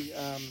can be,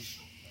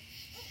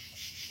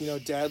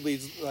 Dad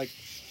leads, like,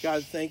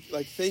 God,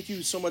 thank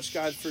you so much,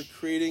 God, for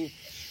creating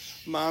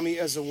mommy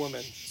as a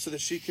woman, so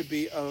that she could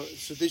be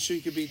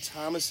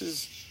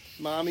Thomas's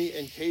mommy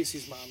and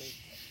Casey's mommy.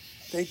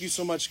 Thank you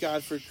so much,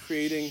 God, for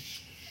creating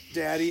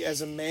Daddy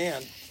as a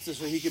man, so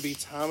he could be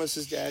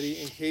Thomas's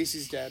daddy and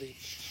Casey's daddy.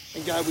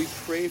 And God, we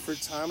pray for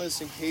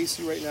Thomas and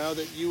Casey right now,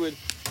 that you would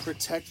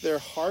protect their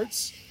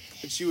hearts,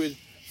 that you would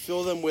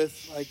fill them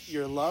with like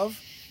your love.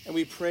 And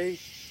we pray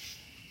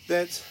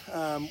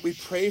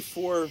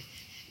for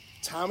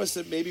Thomas,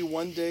 that maybe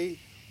one day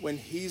when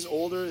he's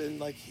older and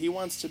like he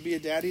wants to be a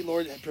daddy,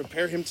 Lord,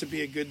 prepare him to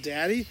be a good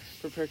daddy,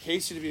 prepare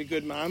Casey to be a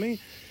good mommy.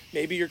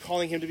 Maybe you're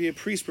calling him to be a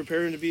priest,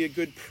 prepare him to be a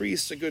good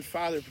priest, a good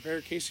father,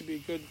 prepare Casey to be a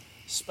good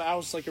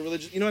spouse, like a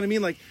religious, you know what I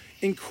mean? Like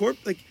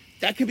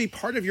that could be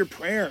part of your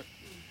prayer,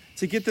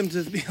 to get them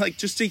to be like,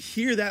 just to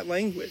hear that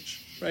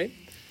language, right?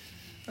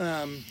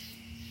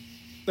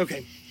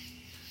 Okay,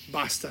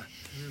 basta.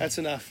 That's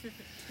enough.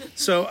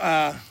 So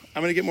I'm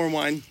going to get more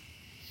wine,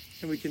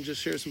 and we can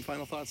just share some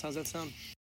final thoughts. How's that sound?